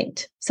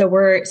precinct. So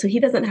he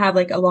doesn't have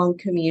like a long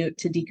commute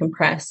to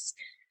decompress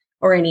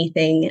or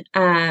anything.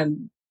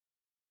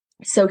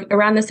 So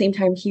around the same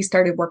time, he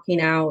started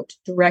working out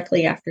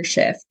directly after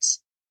shift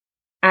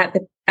at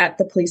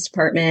the police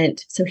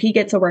department. So he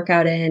gets a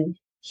workout in,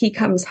 he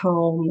comes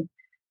home,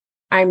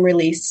 I'm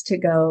released to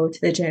go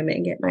to the gym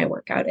and get my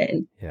workout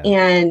in. Yeah.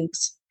 And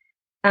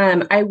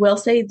I will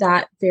say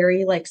that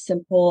very like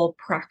simple,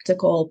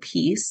 practical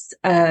piece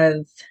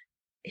of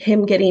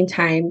him getting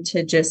time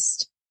to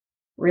just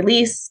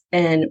release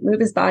and move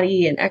his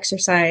body and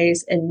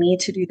exercise and me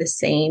to do the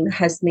same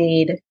has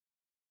made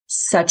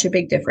such a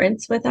big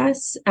difference with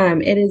us.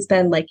 It has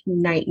been like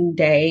night and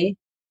day.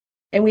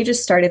 And we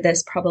just started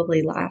this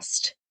probably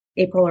last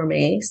April or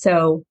May.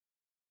 So,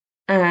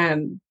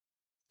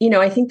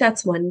 I think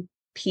that's one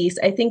piece.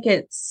 I think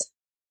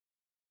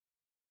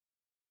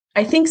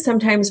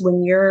sometimes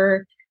when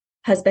your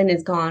husband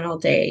is gone all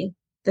day,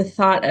 the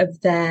thought of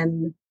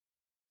them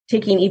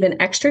taking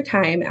even extra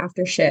time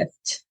after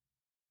shift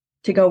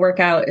to go work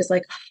out is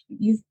like,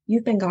 oh,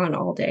 you've been gone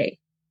all day.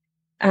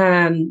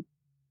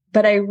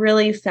 But I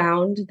really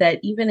found that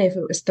even if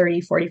it was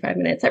 30, 45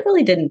 minutes, that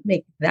really didn't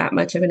make that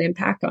much of an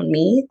impact on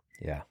me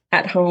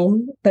at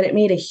home, but it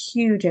made a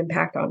huge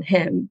impact on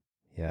him.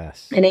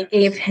 Yes. And it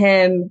gave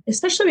him,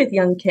 especially with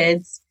young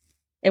kids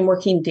and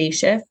working day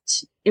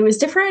shift, it was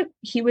different.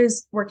 He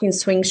was working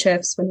swing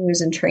shifts when he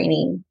was in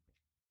training,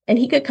 and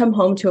he could come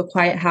home to a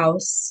quiet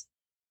house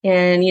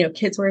and,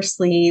 kids were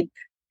asleep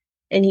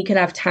and he could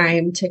have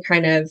time to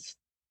kind of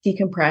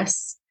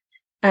decompress.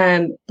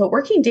 But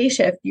working day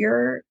shift,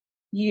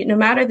 no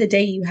matter the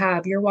day you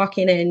have, you're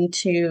walking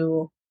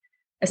into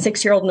a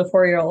 6-year-old and a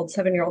 4-year-old,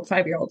 7-year-old,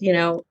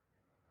 5-year-old,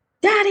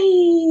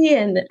 Daddy,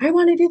 and I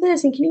want to do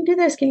this. And can you do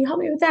this? Can you help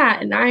me with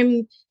that? And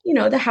I'm,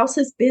 the house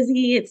is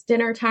busy. It's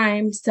dinner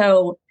time.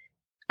 So,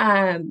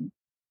 I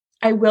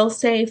will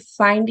say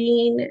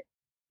finding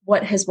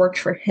what has worked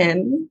for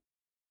him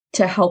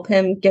to help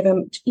him, give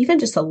him even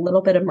just a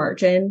little bit of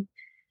margin,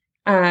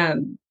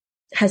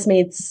 has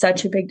made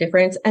such a big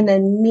difference. And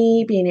then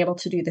me being able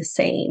to do the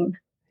same.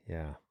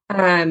 Yeah.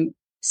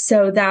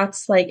 So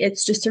that's like,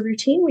 it's just a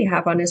routine we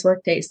have on his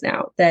work days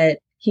now that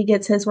he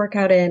gets his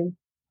workout in,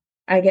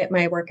 I get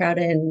my workout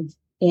in,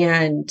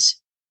 and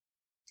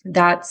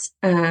that's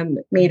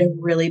made a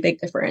really big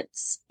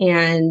difference.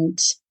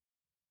 And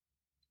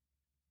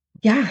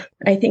yeah,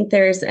 I think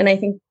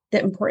the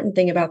important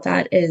thing about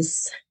that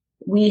is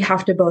we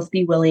have to both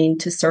be willing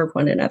to serve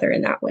one another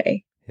in that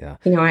way. Yeah.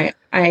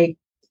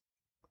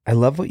 I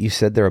love what you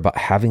said there about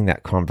having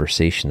that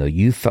conversation, though.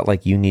 You felt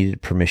like you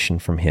needed permission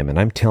from him. And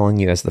I'm telling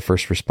you, as the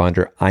first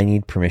responder, I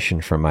need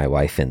permission from my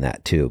wife in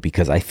that too,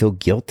 because I feel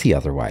guilty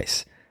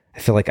otherwise. I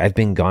feel like I've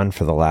been gone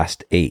for the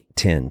last 8,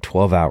 10,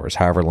 12 hours,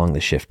 however long the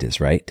shift is,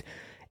 right?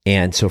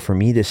 And so for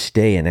me to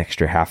stay an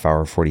extra half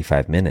hour,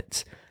 45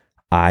 minutes,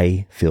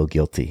 I feel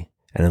guilty.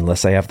 And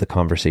unless I have the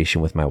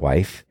conversation with my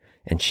wife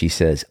and she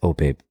says, oh,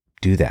 babe,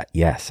 do that.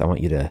 Yes, I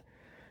want you to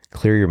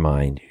clear your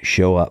mind,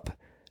 show up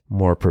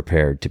more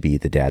prepared to be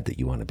the dad that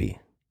you want to be.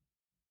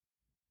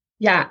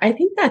 Yeah, I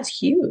think that's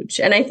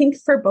huge. And I think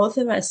for both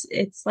of us,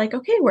 it's like,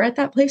 okay, we're at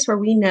that place where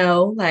we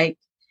know, like,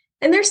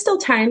 and there's still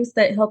times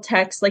that he'll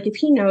text, like if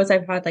he knows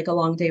I've had like a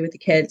long day with the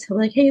kids, he'll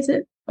like, hey, is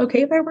it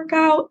okay if I work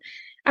out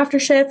after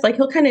shift? Like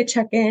he'll kind of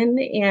check in.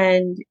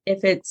 And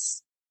if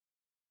it's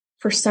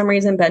for some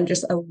reason been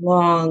just a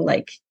long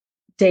like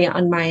day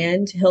on my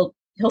end, he'll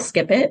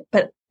skip it.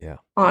 But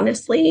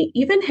honestly,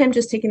 even him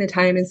just taking the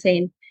time and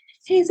saying,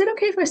 hey, is it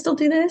okay if I still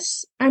do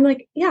this? I'm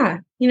like, yeah,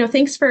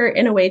 thanks for,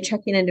 in a way,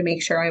 checking in to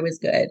make sure I was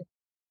good.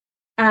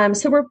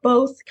 So we're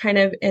both kind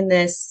of in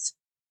this,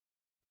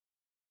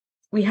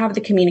 we have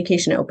the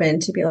communication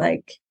open to be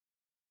like,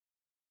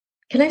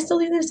 can I still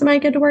do this? Am I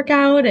good to work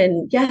out?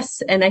 And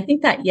yes. And I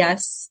think that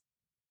yes,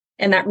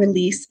 and that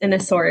release in a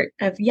sort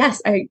of,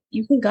 yes,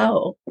 you can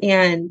go,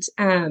 and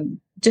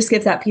just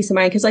gives that peace of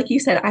mind. Cause like you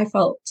said, I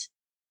felt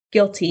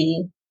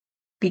guilty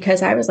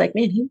because I was like,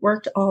 man, he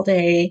worked all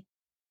day.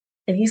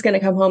 And he's going to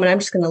come home and I'm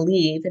just going to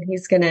leave and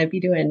he's going to be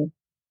doing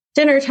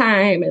dinner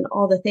time and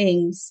all the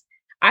things.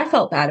 I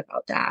felt bad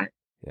about that.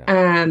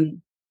 Yeah.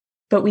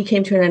 But we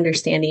came to an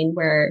understanding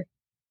where,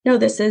 no,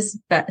 this is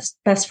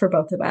best for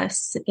both of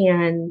us.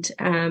 And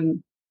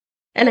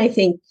I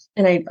think,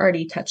 and I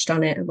already touched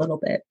on it a little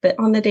bit, but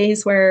on the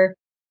days where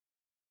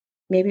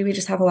maybe we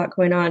just have a lot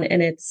going on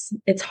and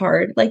it's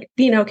hard, like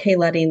being okay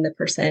letting the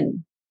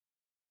person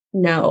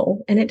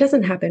know. And it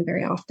doesn't happen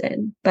very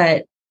often,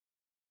 but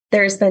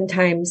there's been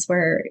times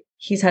where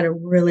he's had a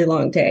really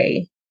long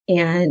day.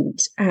 And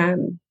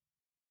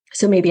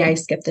so maybe I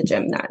skip the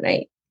gym that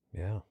night.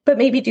 Yeah. But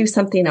maybe do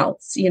something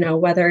else,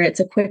 whether it's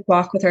a quick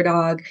walk with our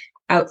dog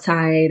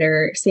outside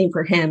or same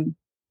for him.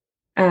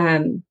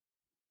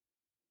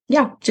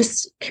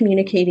 Just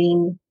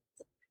communicating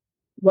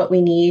what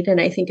we need.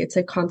 And I think it's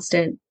a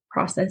constant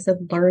process of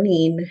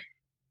learning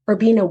or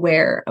being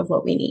aware of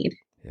what we need.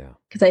 Yeah.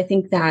 Because I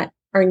think that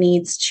our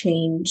needs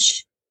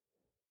change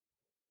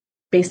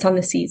based on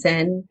the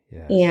season.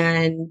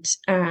 Yes.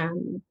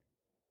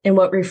 And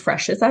what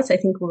refreshes us. I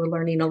think we're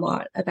learning a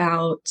lot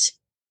about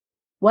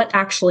what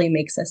actually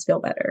makes us feel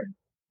better.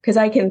 Because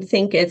I can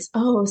think it's,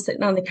 oh,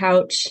 sitting on the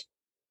couch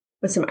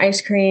with some ice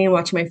cream,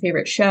 watching my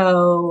favorite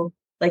show,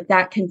 like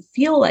that can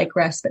feel like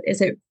rest, but is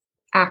it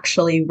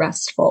actually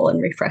restful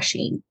and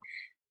refreshing?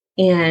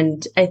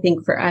 And I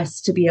think for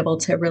us to be able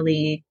to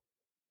really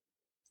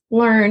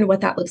learn what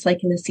that looks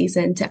like in the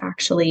season to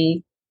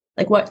actually,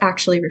 like what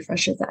actually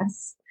refreshes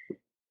us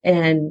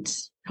and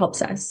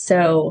helps us.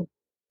 So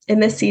in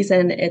this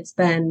season, it's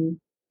been,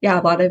 yeah,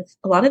 a lot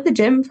of the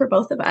gym for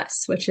both of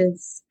us, which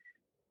is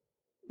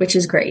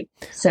great.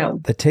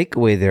 So The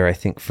takeaway there, I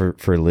think, for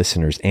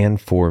listeners and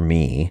for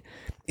me,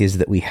 is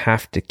that we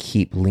have to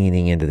keep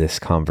leaning into this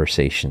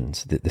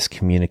conversations, this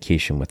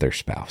communication with our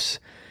spouse.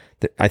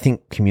 I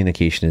think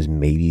communication is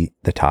maybe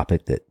the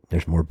topic that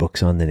there's more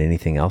books on than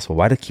anything else. Well,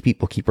 why do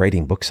people keep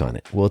writing books on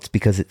it? Well, it's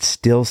because it's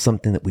still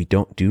something that we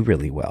don't do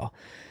really well.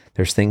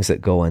 There's things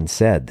that go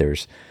unsaid.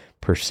 There's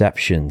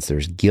perceptions,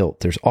 there's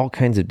guilt, there's all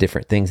kinds of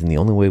different things. And the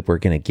only way we're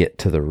going to get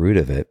to the root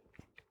of it,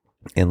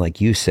 and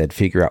like you said,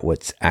 figure out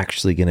what's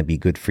actually going to be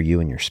good for you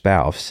and your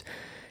spouse,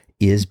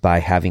 is by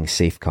having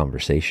safe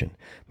conversation.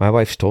 My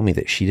wife's told me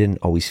that she didn't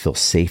always feel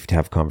safe to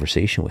have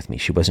conversation with me.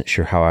 She wasn't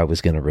sure how I was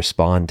going to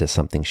respond to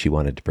something she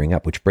wanted to bring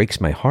up, which breaks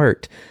my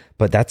heart,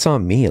 but that's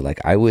on me. Like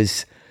I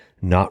was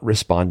not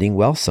responding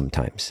well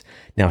sometimes.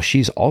 Now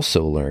she's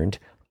also learned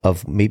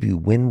of maybe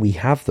when we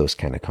have those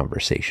kind of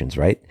conversations,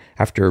 right?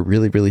 After a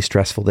really, really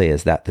stressful day,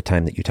 is that the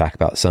time that you talk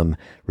about some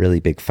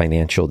really big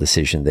financial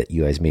decision that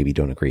you guys maybe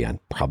don't agree on?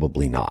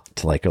 Probably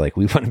not. Like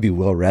we want to be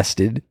well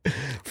rested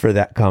for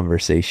that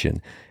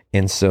conversation.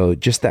 And so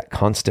just that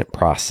constant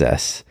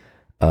process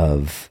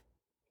of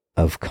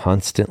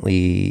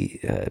constantly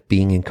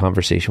being in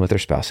conversation with our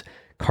spouse,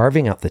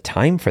 carving out the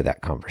time for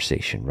that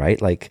conversation, right?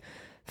 Like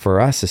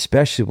for us,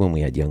 especially when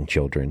we had young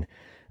children,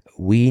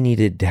 we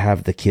needed to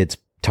have the kids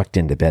tucked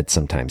into bed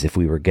sometimes if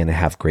we were going to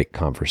have great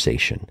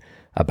conversation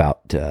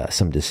about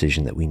some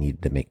decision that we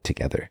needed to make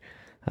together.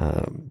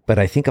 But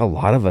I think a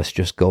lot of us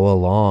just go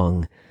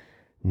along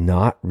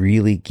not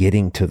really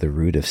getting to the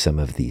root of some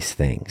of these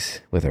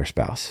things with our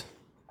spouse.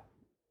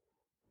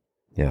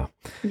 Yeah.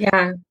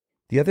 yeah,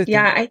 The other thing,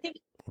 yeah, I think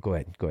go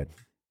ahead.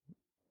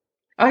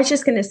 I was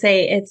just going to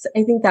say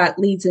I think that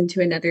leads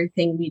into another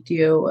thing we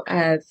do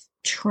of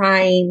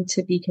trying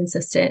to be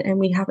consistent, and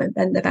we haven't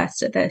been the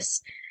best at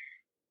this,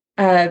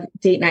 of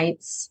date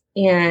nights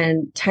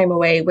and time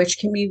away, which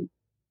can be,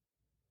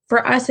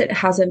 for us, it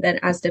hasn't been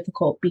as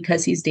difficult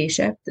because he's day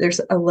shift.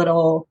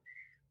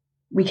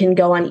 We can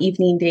go on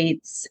evening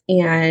dates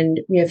and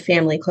we have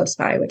family close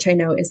by, which I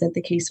know isn't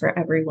the case for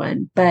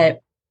everyone,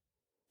 but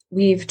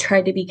we've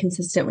tried to be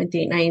consistent with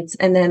date nights.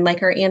 And then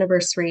like our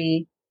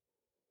anniversary,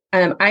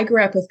 I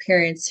grew up with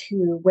parents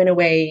who went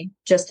away,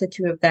 just the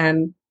two of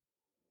them,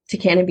 to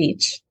Cannon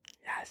Beach.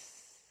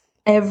 Yes.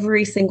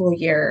 Every single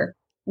year.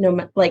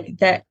 No, like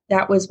that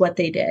was what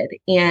they did.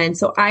 And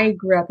so I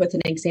grew up with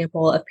an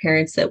example of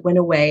parents that went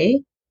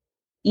away,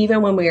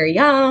 even when we were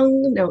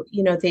young. No,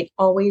 they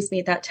always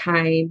made that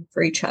time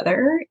for each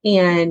other.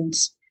 And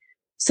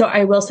so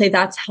I will say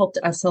that's helped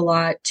us a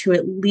lot to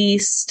at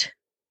least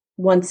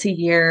once a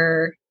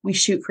year, we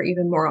shoot for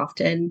even more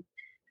often.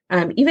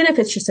 Even if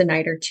it's just a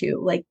night or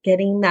two, like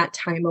getting that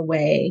time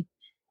away,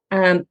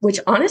 which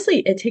honestly,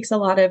 it takes a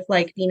lot of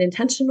like being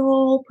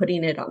intentional,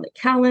 putting it on the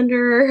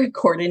calendar,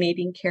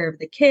 coordinating care of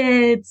the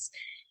kids.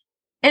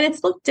 And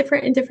it's looked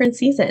different in different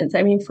seasons.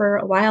 I mean, for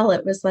a while,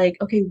 it was like,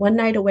 okay, one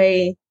night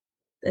away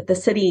at the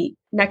city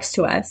next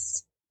to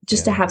us,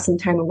 just to have some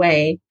time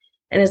away.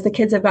 And as the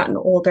kids have gotten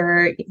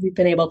older, we've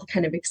been able to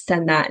kind of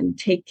extend that and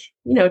take,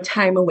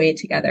 time away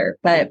together.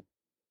 But,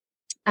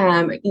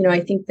 I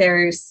think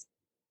there's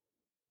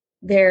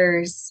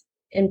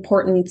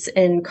importance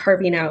in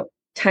carving out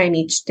time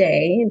each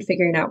day and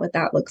figuring out what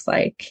that looks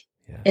like,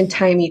 and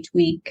time each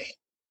week.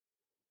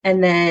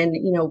 And then,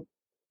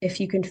 if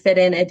you can fit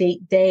in a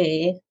date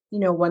day,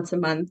 once a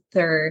month,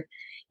 or,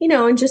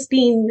 and just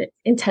being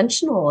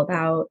intentional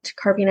about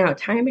carving out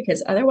time,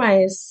 because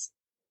otherwise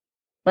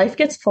life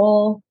gets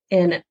full.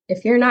 And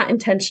if you're not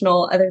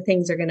intentional, other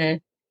things are going to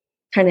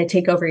kind of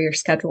take over your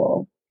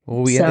schedule.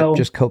 Well, we end up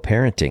just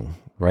co-parenting,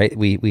 right?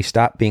 We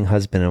stop being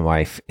husband and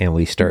wife and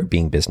we start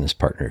being business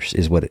partners,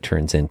 is what it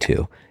turns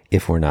into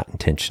if we're not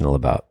intentional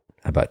about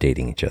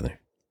dating each other.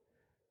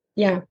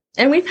 Yeah.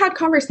 And we've had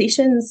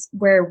conversations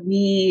where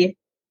we've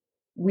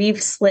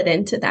slid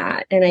into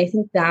that. And I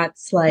think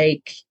that's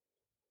like,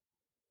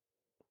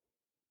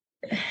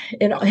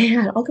 it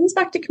all comes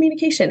back to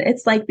communication.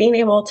 It's like being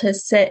able to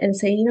sit and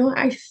say,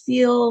 I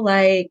feel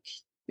like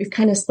we've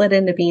kind of slid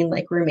into being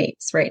like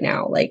roommates right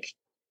now. Like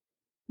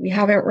we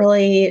haven't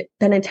really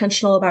been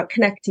intentional about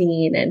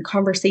connecting and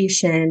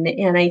conversation.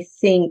 And I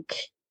think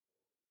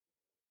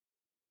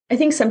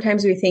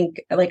sometimes we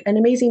think like an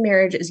amazing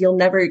marriage is you'll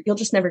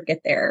just never get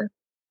there.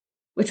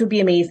 which would be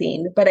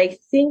amazing. But I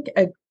think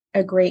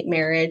a great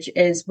marriage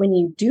is when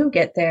you do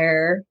get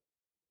there,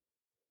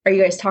 are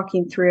you guys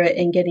talking through it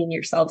and getting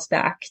yourselves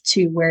back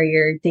to where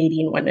you're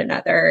dating one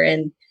another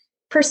and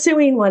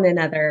pursuing one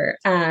another?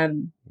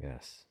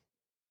 Yes.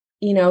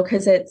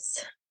 Because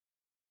it's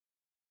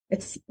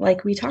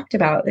like we talked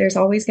about, there's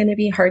always going to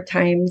be hard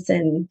times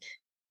and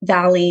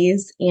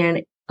valleys.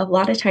 And a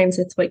lot of times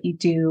it's what you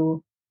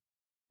do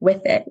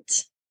with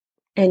it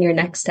and your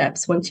next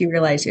steps once you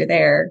realize you're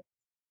there.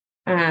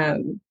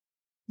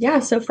 Yeah.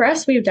 So for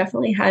us, we've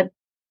definitely had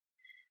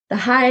the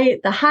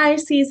high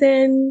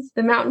seasons,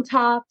 the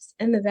mountaintops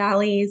and the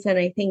valleys. And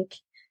I think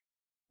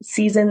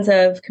seasons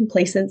of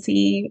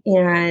complacency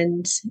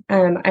and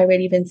I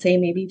would even say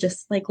maybe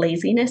just like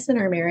laziness in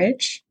our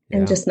marriage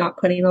and just not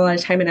putting a lot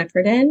of time and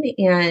effort in.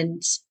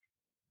 And,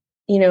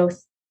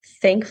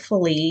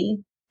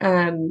 thankfully,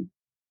 when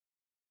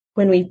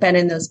we've been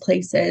in those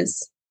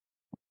places,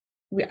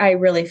 I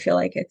really feel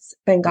like it's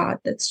been God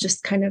that's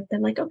just kind of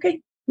been like,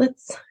 okay,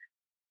 let's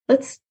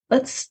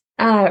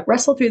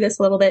wrestle through this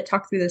a little bit,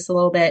 talk through this a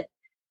little bit,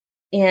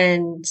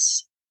 and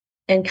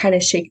kind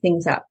of shake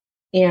things up.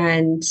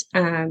 And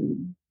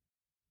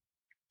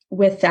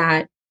with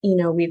that,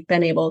 we've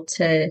been able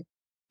to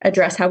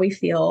address how we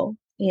feel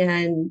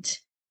and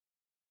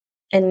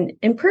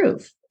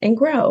improve and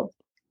grow.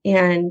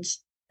 And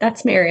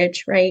that's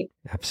marriage, right?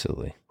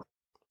 Absolutely.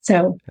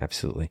 So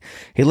absolutely.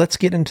 Hey, let's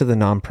get into the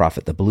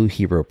nonprofit, the Blue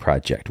Hero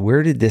Project.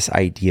 Where did this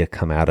idea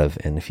come out of?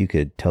 And if you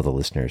could tell the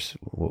listeners,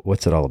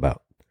 what's it all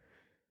about?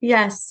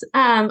 Yes,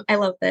 I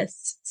love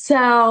this.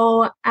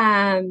 So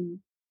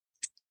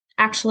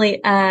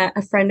actually,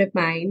 a friend of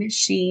mine,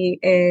 she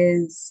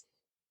is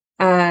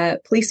a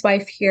police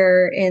wife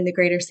here in the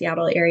greater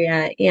Seattle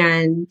area.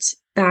 And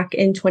back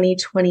in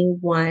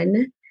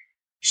 2021,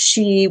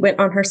 she went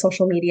on her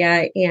social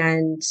media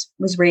and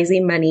was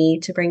raising money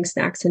to bring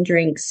snacks and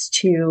drinks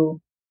to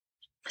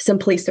some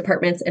police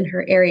departments in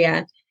her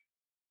area.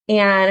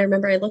 And I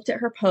remember I looked at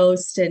her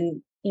post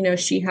and,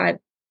 she had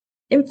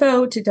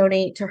info to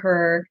donate to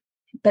her.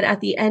 But at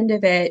the end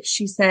of it,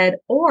 she said,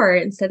 or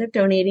instead of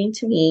donating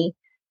to me,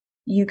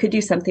 you could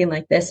do something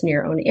like this in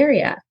your own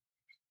area.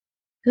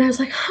 And I was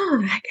like,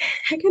 I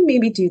could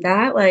maybe do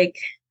that. Like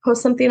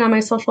post something on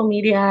my social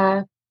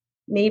media,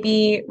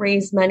 maybe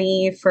raise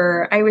money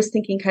I was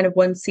thinking kind of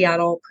one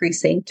Seattle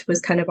precinct was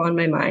kind of on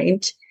my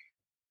mind.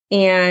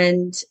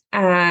 And so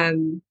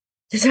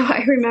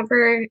I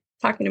remember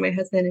talking to my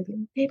husband and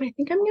being, babe, I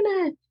think I'm going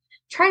to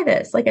try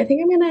this. Like, I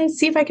think I'm going to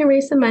see if I can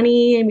raise some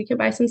money and we can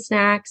buy some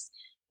snacks.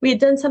 We had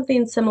done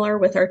something similar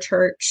with our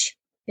church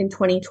in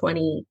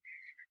 2020.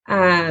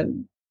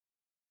 And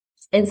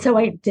so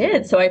I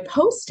did. So I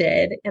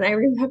posted, and I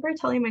remember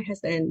telling my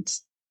husband,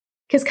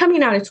 because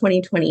coming out of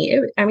 2020,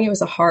 it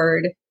was a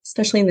hard,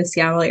 especially in the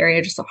Seattle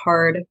area, just a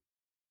hard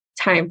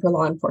time for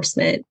law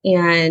enforcement.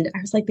 And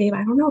I was like, babe,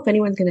 I don't know if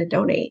anyone's going to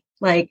donate.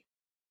 Like,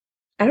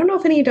 I don't know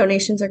if any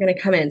donations are going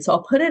to come in. So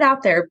I'll put it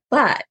out there.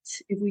 But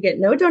if we get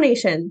no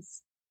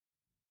donations,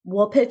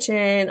 we'll pitch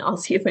in. I'll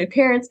see if my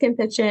parents can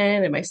pitch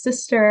in and my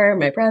sister,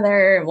 my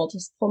brother, and we'll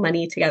just pull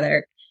money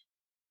together.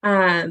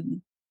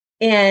 And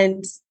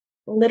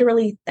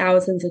literally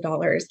thousands of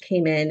dollars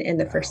came in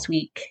the first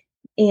week.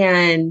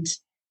 And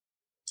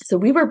so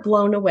we were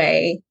blown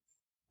away.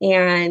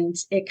 And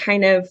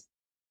it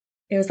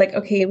was like,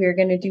 okay, we were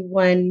going to do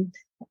one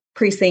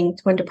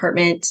precinct, one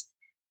department.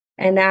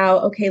 And now,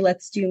 okay,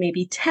 let's do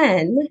maybe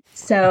 10.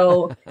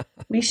 So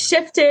we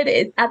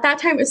shifted. At that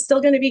time, it was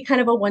still going to be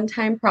kind of a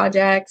one-time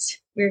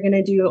project. We were going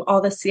to do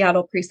all the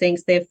Seattle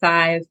precincts. They have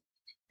 5.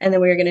 And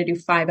then we were going to do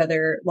 5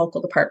 other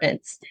local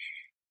departments.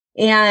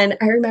 And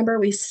I remember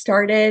we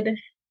started,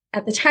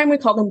 at the time we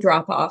called them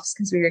drop-offs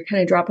because we were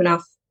kind of dropping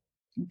off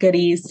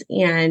goodies.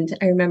 And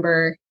I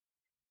remember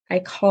I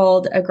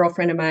called a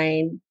girlfriend of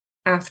mine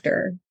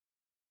after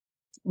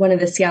one of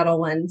the Seattle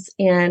ones.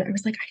 And I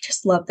was like, I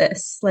just love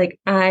this. Like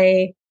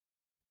it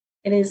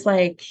is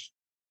like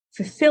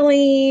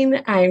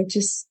fulfilling. I'm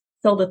just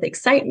filled with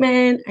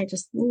excitement. I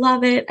just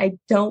love it. I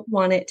don't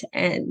want it to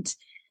end.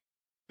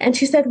 And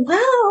she said,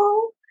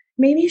 well,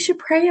 maybe you should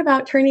pray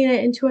about turning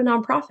it into a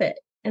nonprofit.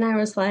 And I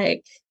was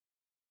like,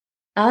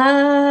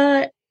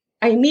 I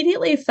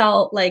immediately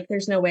felt like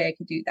there's no way I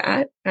could do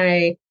that.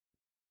 I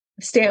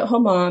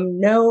stay-at-home mom,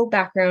 no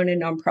background in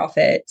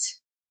nonprofit,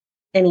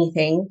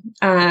 anything.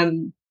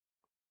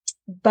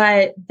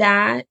 But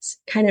that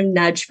kind of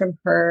nudge from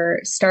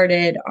her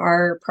started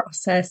our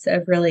process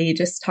of really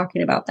just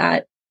talking about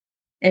that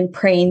and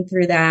praying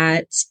through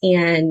that.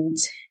 And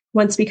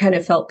once we kind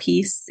of felt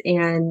peace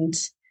and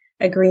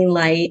a green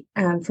light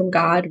from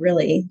God,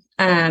 really,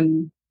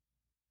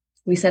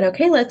 we said,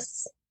 okay,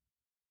 let's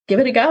give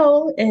it a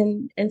go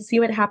and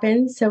see what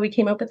happens. So we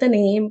came up with the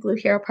name Blue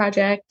Hero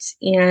Project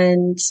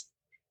and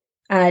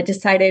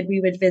decided we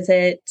would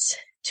visit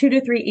 2 to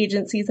 3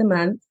 agencies a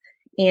month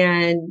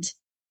and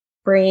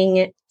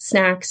bring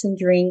snacks and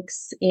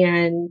drinks.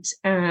 And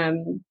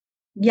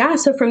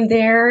so from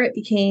there it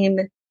became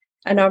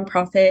a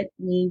nonprofit.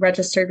 We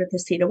registered with the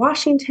state of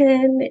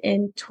Washington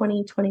in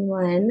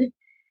 2021.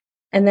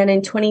 And then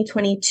in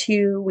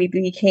 2022, we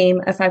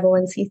became a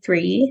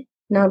 501c3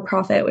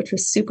 nonprofit, which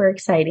was super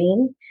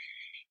exciting.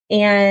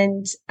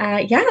 And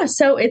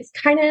so it's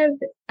kind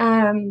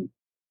of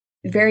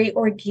very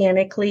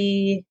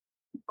organically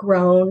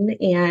grown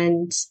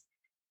and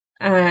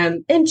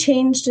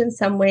changed in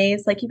some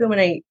ways. Like even when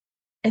I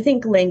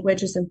think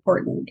language is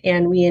important,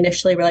 and we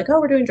initially were like, oh,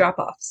 we're doing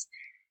drop-offs,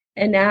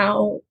 and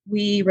now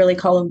we really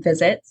call them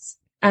visits,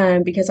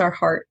 because our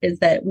heart is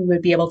that we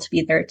would be able to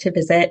be there to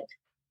visit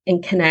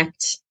and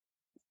connect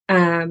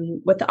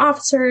with the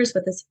officers,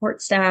 with the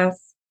support staff.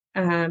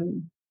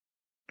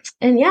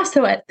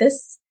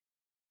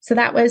 So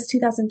that was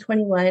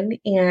 2021,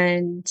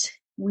 and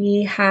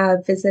we've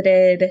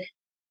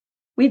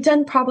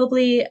done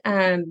probably,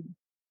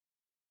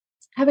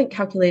 haven't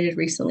calculated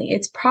recently.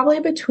 It's probably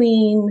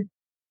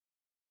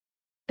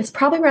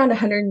around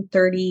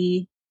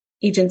 130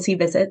 agency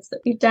visits that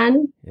we've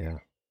done. Yeah.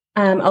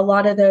 A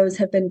lot of those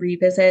have been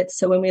revisits.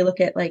 So when we look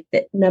at like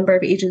the number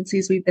of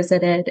agencies we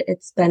visited,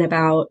 it's been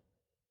about,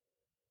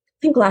 I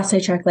think last I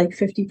checked, like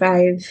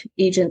 55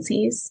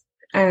 agencies.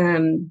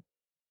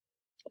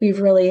 We've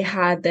really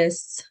had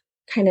this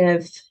kind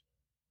of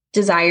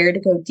desire to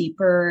go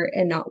deeper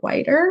and not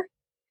wider,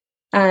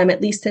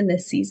 at least in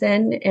this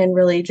season, and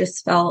really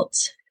just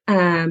felt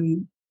as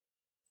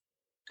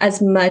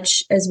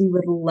much as we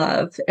would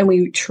love, and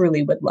we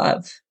truly would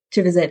love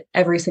to visit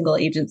every single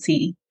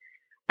agency.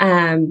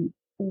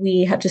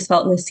 We have just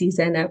felt in this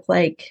season of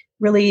like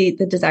really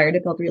the desire to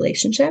build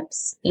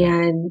relationships.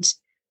 And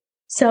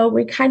so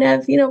we kind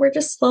of, we're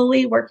just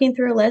slowly working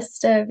through a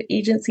list of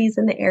agencies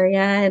in the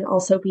area, and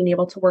also being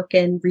able to work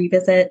in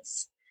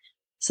revisits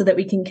so that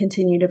we can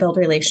continue to build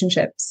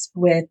relationships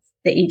with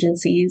the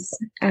agencies.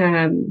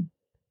 And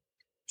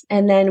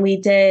then we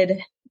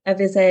did a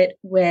visit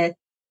with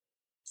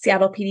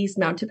Seattle PD's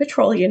Mounted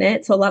Patrol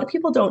Unit. So a lot of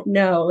people don't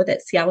know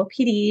that Seattle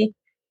PD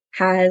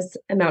has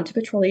a Mounted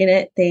Patrol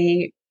Unit.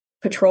 They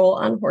patrol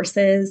on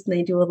horses, and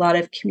they do a lot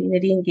of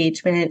community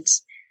engagement,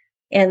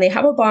 and they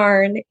have a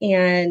barn.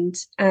 And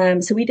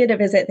so we did a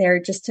visit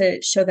there just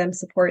to show them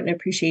support and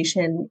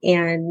appreciation.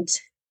 And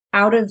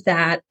out of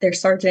that, their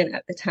sergeant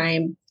at the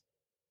time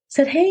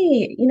said,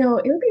 hey, it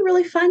would be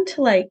really fun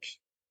to like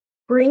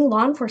bring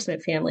law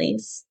enforcement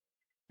families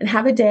and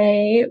have a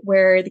day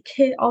where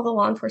all the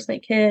law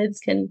enforcement kids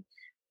can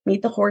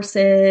meet the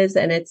horses,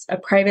 and it's a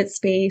private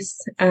space.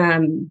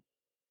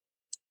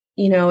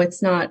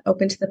 It's not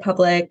open to the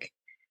public.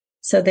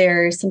 So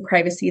there's some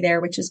privacy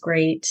there, which is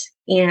great.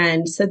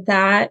 And so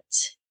that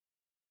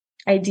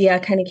idea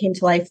kind of came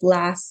to life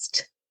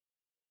last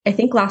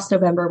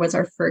November was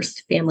our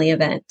first family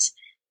event.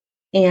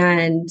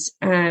 And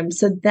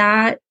so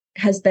that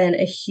has been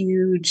a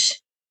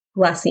huge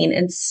blessing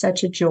and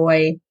such a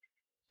joy,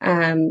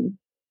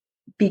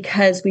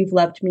 because we've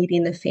loved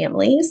meeting the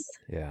families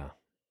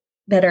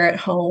that are at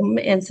home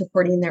and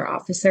supporting their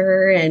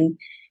officer, and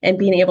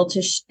being able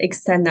to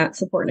extend that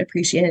support and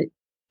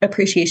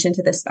appreciation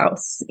to the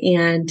spouse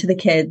and to the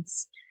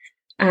kids.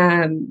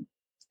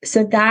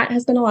 So that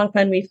has been a lot of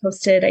fun. We've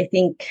hosted, I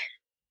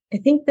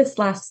think this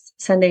last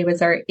Sunday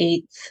was our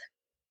 8th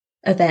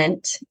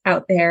event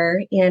out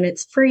there, and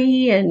it's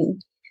free,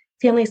 and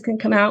families can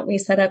come out. We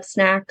set up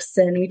snacks,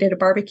 and we did a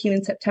barbecue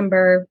in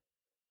September.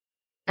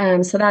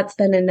 So that's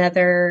been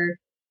another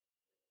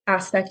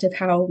aspect of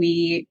how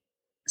we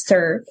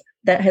serve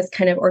that has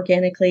kind of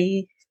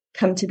organically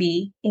come to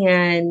be.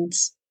 And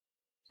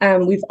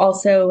we've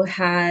also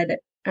had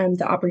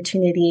the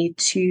opportunity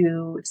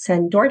to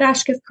send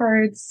DoorDash gift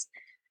cards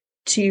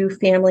to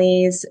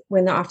families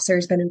when the officer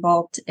has been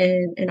involved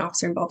in an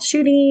officer-involved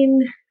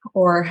shooting,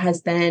 or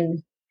has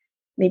been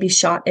maybe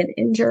shot and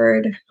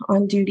injured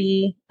on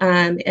duty.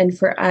 And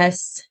for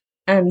us,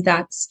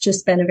 that's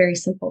just been a very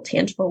simple,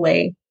 tangible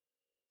way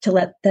to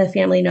let the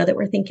family know that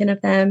we're thinking of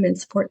them and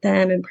support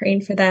them and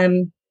praying for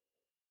them.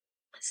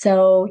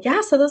 So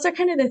those are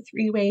kind of the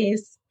 3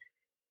 ways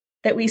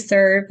that we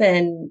serve.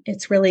 And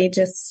it's really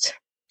just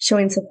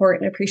showing support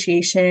and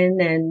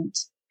appreciation. And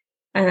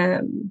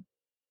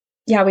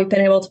we've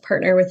been able to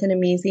partner with an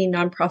amazing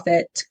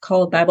nonprofit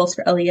called Bibles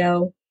for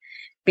LEO,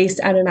 based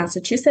out of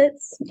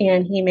Massachusetts,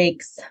 and he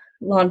makes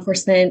law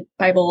enforcement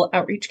Bible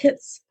outreach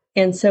kits.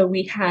 And so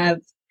we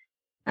have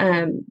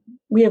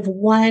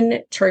one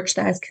church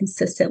that has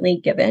consistently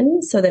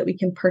given so that we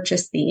can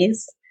purchase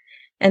these.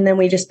 And then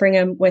we just bring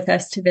them with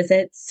us to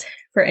visits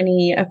for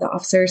any of the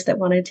officers that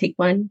want to take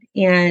one.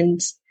 And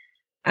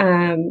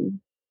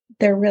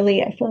they're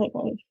really, I feel like,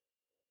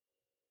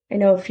 I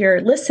know if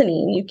you're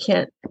listening, you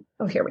can't.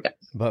 Oh, here we go.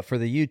 But for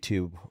the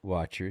YouTube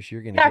watchers,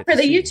 you're going to get for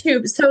the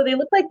YouTube. So they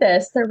look like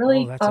this. They're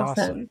really that's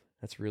awesome.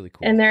 That's really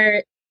cool. And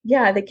they're,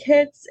 the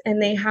kits,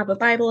 and they have a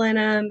Bible in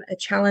them, a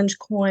challenge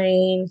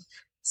coin,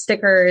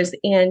 stickers.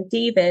 And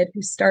David,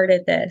 who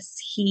started this,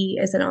 he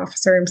is an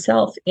officer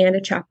himself and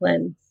a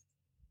chaplain,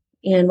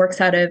 and works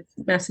out of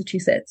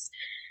Massachusetts.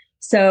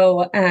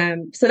 So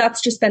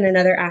that's just been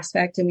another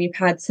aspect. And we've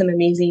had some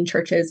amazing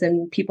churches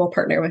and people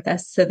partner with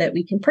us so that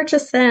we can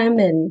purchase them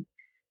and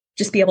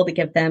just be able to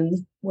give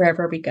them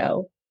wherever we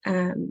go.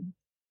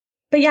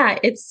 but yeah,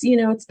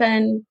 it's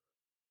been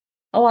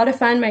a lot of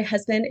fun. My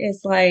husband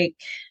is like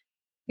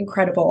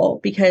incredible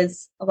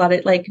because a lot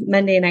of like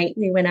Monday night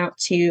we went out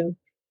to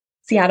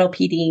Seattle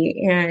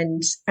PD,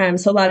 and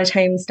so a lot of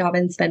times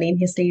Dovin's spending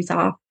his days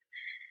off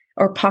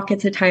or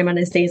pockets of time on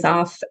his days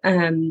off,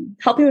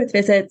 helping with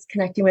visits,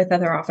 connecting with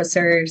other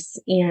officers,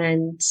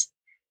 and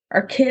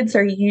our kids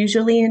are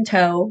usually in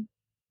tow.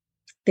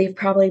 They've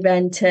probably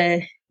been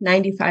to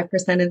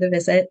 95% of the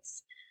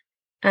visits.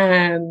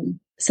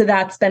 So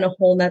that's been a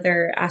whole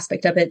nother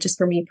aspect of it just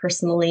for me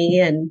personally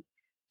and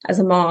as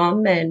a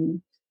mom,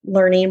 and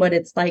learning what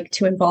it's like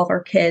to involve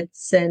our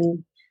kids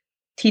and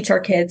teach our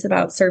kids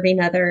about serving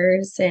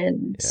others.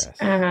 And Yes.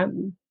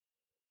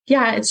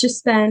 yeah,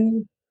 it's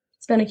been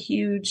a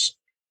huge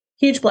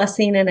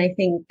blessing. And I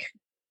think,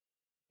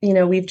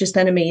 we've just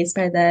been amazed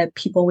by the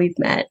people we've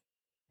met.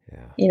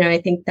 Yeah. I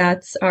think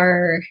that's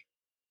the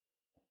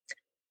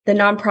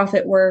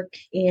nonprofit work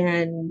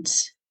and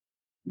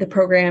the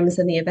programs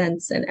and the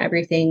events and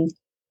everything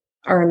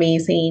are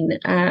amazing.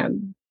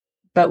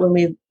 But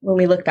when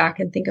we look back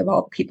and think of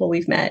all the people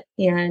we've met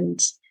and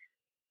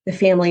the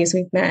families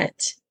we've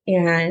met,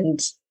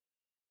 and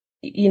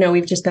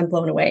we've just been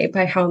blown away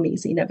by how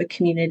amazing of a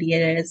community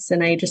it is.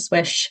 And I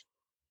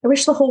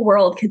wish the whole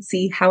world could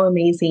see how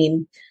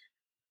amazing,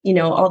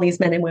 all these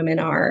men and women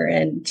are.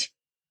 And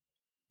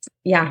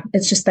yeah,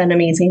 it's just been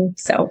amazing.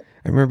 So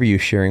I remember you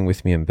sharing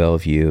with me in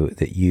Bellevue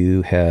that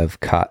you have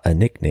caught a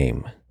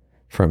nickname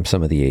from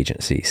some of the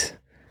agencies.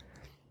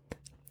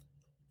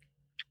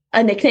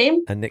 A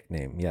nickname? A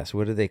nickname, yes.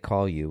 What do they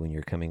call you when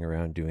you're coming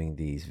around doing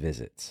these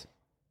visits?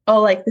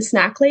 Oh, like the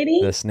snack lady?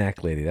 The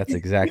snack lady. That's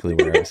exactly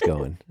where I was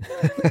going.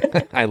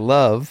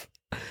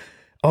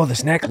 The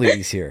snack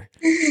lady's here.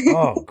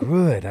 Oh,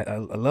 good. I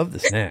love the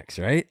snacks,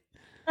 right?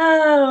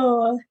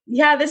 Oh,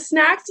 yeah, the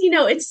snacks,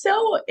 it's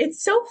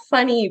so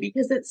funny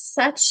because it's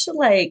such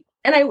like,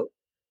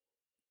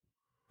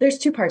 there's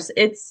two parts.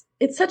 It's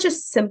such a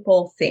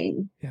simple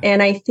thing. Yeah.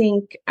 And I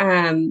think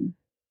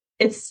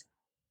it's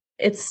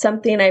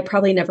something I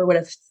probably never would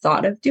have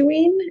thought of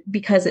doing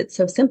because it's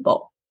so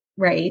simple,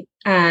 right?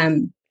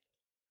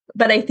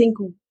 But I think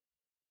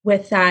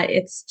with that,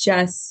 it's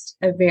just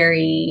a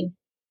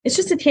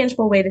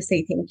tangible way to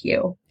say thank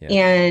you. Yes.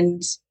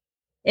 And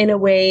in a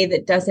way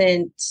that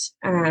doesn't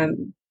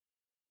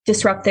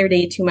disrupt their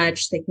day too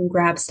much. They can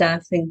grab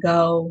stuff and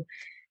go.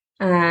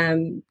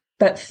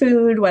 But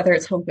food, whether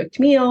it's home cooked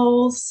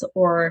meals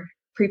or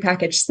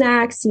prepackaged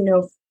snacks,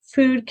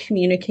 food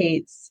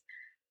communicates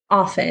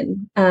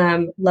often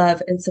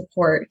love and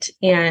support.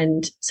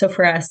 And so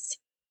for us,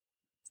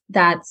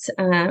 that's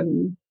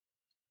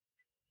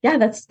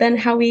been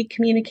how we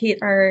communicate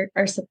our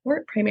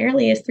support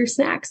primarily is through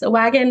snacks, a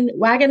wagon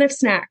of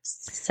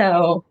snacks.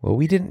 So, well,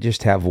 we didn't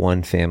just have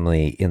one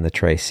family in the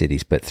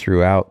Tri-Cities, but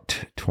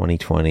throughout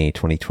 2020,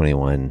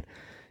 2021,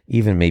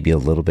 even maybe a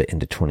little bit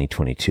into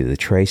 2022, the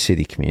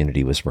Tri-City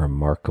community was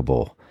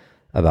remarkable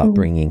about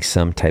bringing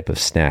some type of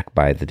snack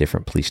by the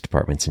different police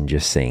departments and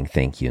just saying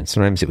thank you. And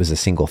sometimes it was a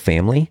single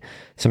family.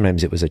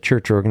 Sometimes it was a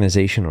church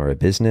organization or a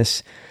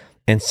business.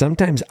 And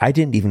sometimes I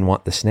didn't even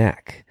want the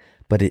snack,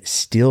 but it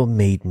still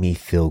made me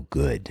feel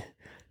good.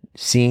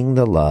 Seeing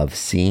the love,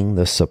 seeing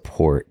the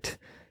support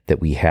that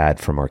we had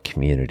from our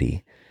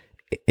community,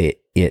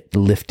 it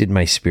lifted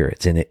my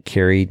spirits and it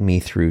carried me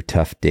through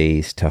tough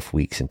days, tough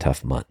weeks, and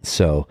tough months.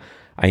 So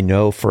I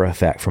know for a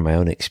fact from my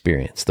own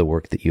experience, the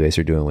work that you guys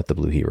are doing with the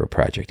Blue Hero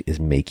Project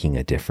is making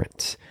a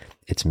difference.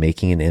 It's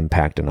making an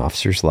impact on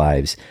officers'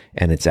 lives,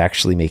 and it's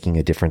actually making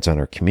a difference on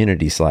our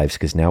community's lives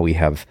because now we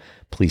have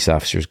police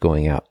officers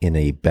going out in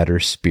a better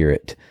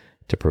spirit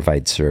to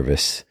provide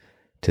service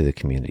to the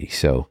community.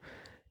 So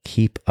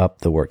keep up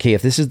the work. Hey,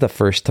 if this is the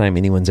first time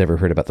anyone's ever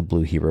heard about the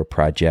Blue Hero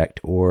Project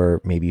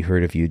or maybe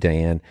heard of you,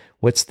 Diane,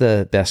 what's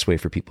the best way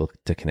for people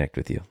to connect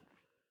with you?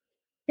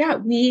 Yeah,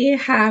 we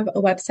have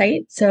a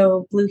website,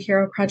 so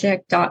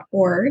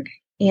blueheroproject.org,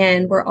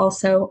 and we're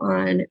also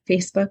on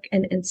Facebook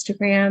and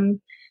Instagram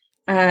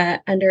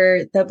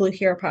under the Blue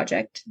Hero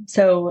Project.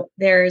 So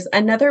there's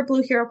another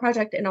Blue Hero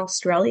Project in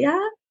Australia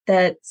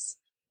that's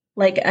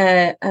like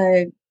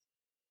a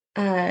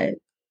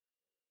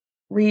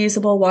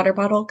reusable water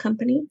bottle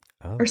company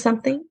or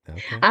something.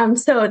 Okay.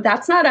 So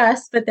that's not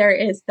us, but there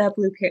is the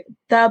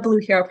Blue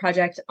Hero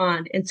Project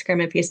on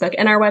Instagram and Facebook,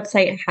 and our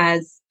website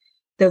has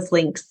those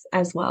links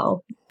as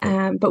well.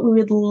 But we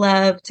would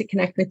love to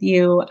connect with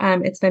you.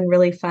 It's been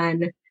really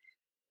fun.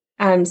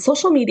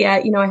 Social media,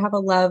 I have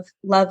a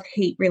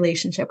love-hate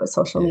relationship with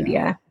social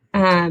media.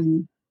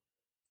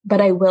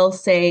 But I will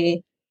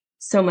say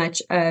so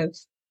much of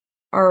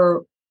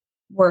our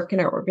work in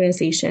our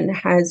organization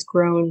has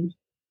grown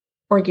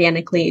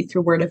organically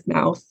through word of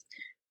mouth,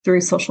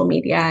 through social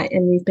media.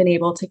 And we've been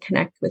able to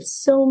connect with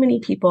so many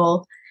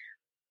people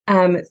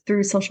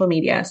through social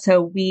media.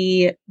 So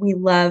we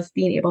love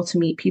being able to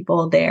meet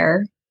people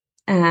there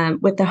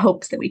with the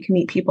hopes that we can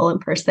meet people in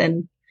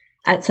person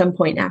at some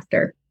point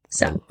after.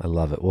 So I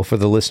love it. Well, for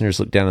the listeners,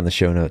 look down in the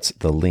show notes,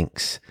 the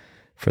links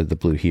for the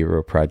Blue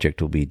Hero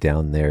Project will be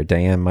down there.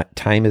 Diane,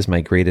 time is my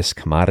greatest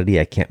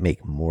commodity. I can't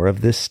make more of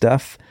this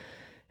stuff.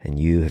 And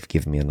you have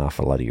given me an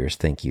awful lot of yours.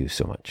 Thank you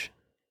so much.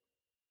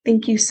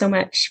 Thank you so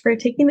much for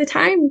taking the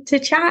time to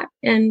chat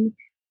and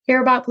hear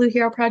about Blue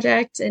Hero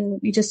Project. And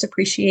we just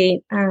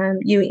appreciate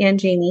you and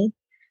Jamie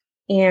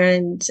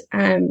and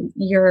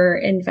your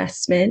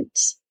investment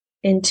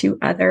into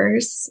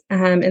others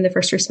in the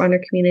first responder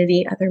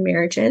community, other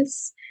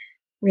marriages,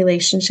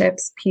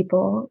 relationships,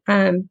 people.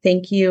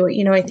 Thank you.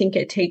 I think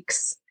it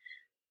takes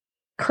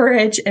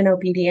courage and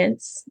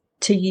obedience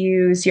to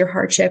use your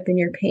hardship and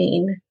your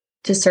pain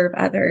to serve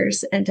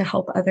others and to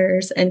help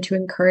others and to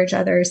encourage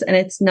others. And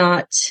it's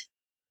not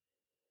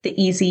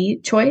the easy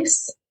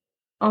choice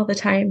all the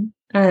time.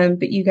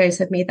 But you guys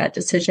have made that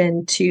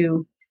decision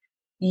to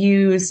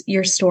use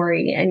your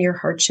story and your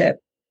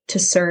hardship to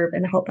serve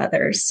and help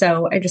others.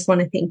 So I just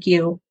want to thank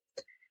you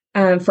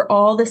for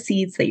all the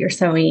seeds that you're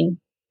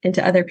sowing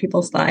into other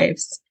people's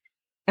lives.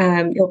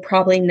 You'll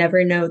probably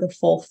never know the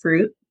full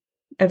fruit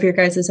of your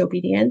guys'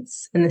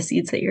 obedience and the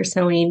seeds that you're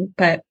sowing,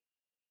 but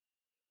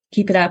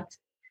keep it up.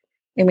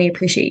 And we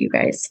appreciate you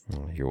guys.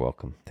 Oh, you're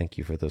welcome. Thank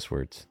you for those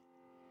words.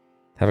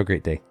 Have a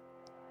great day.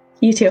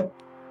 You too.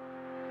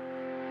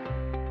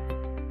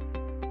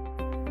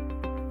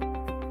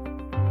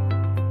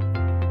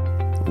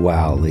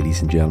 Wow,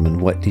 ladies and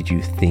gentlemen, what did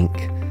you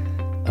think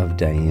of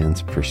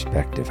Diane's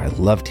perspective? I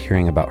loved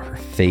hearing about her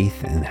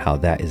faith and how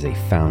that is a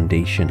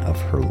foundation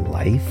of her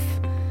life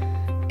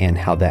and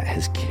how that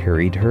has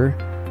carried her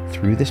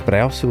through this. But I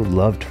also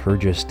loved her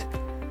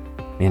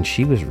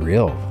she was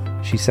real.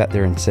 She sat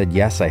there and said,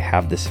 yes, I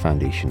have this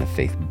foundation of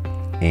faith.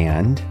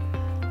 And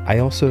I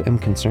also am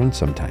concerned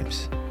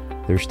sometimes.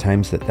 There's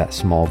times that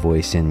small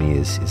voice in me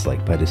is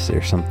like, but is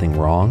there something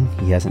wrong?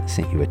 He hasn't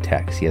sent you a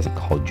text. He hasn't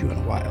called you in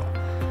a while.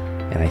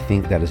 And I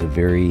think that is a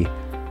very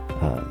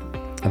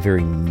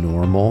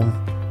normal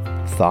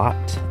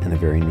thought and a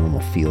very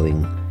normal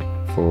feeling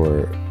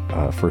for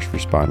first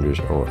responders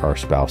or our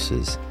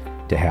spouses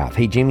to have.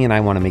 Hey, Jamie and I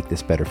want to make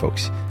this better,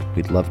 folks.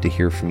 We'd love to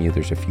hear from you.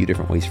 There's a few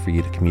different ways for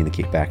you to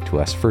communicate back to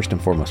us. First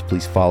and foremost,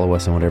 please follow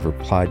us on whatever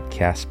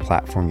podcast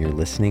platform you're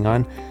listening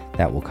on.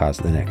 That will cause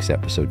the next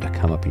episode to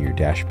come up in your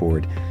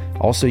dashboard.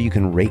 Also, you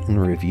can rate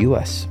and review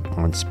us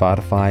on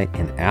Spotify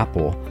and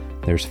Apple.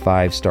 There's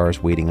 5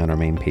 stars waiting on our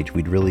main page.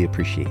 We'd really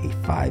appreciate a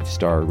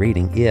 5-star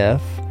rating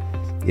if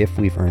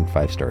we've earned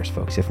 5 stars,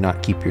 folks. If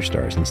not, keep your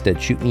stars.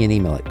 Instead, shoot me an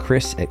email at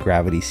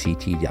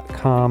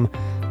chris@gravityct.com.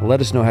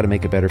 Let us know how to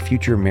make a better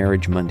future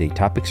Marriage Monday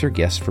topics or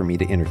guests for me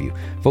to interview.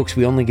 Folks,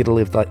 we only get to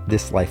live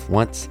this life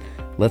once.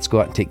 Let's go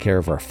out and take care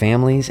of our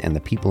families and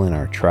the people in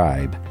our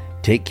tribe.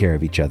 Take care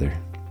of each other.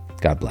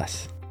 God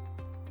bless.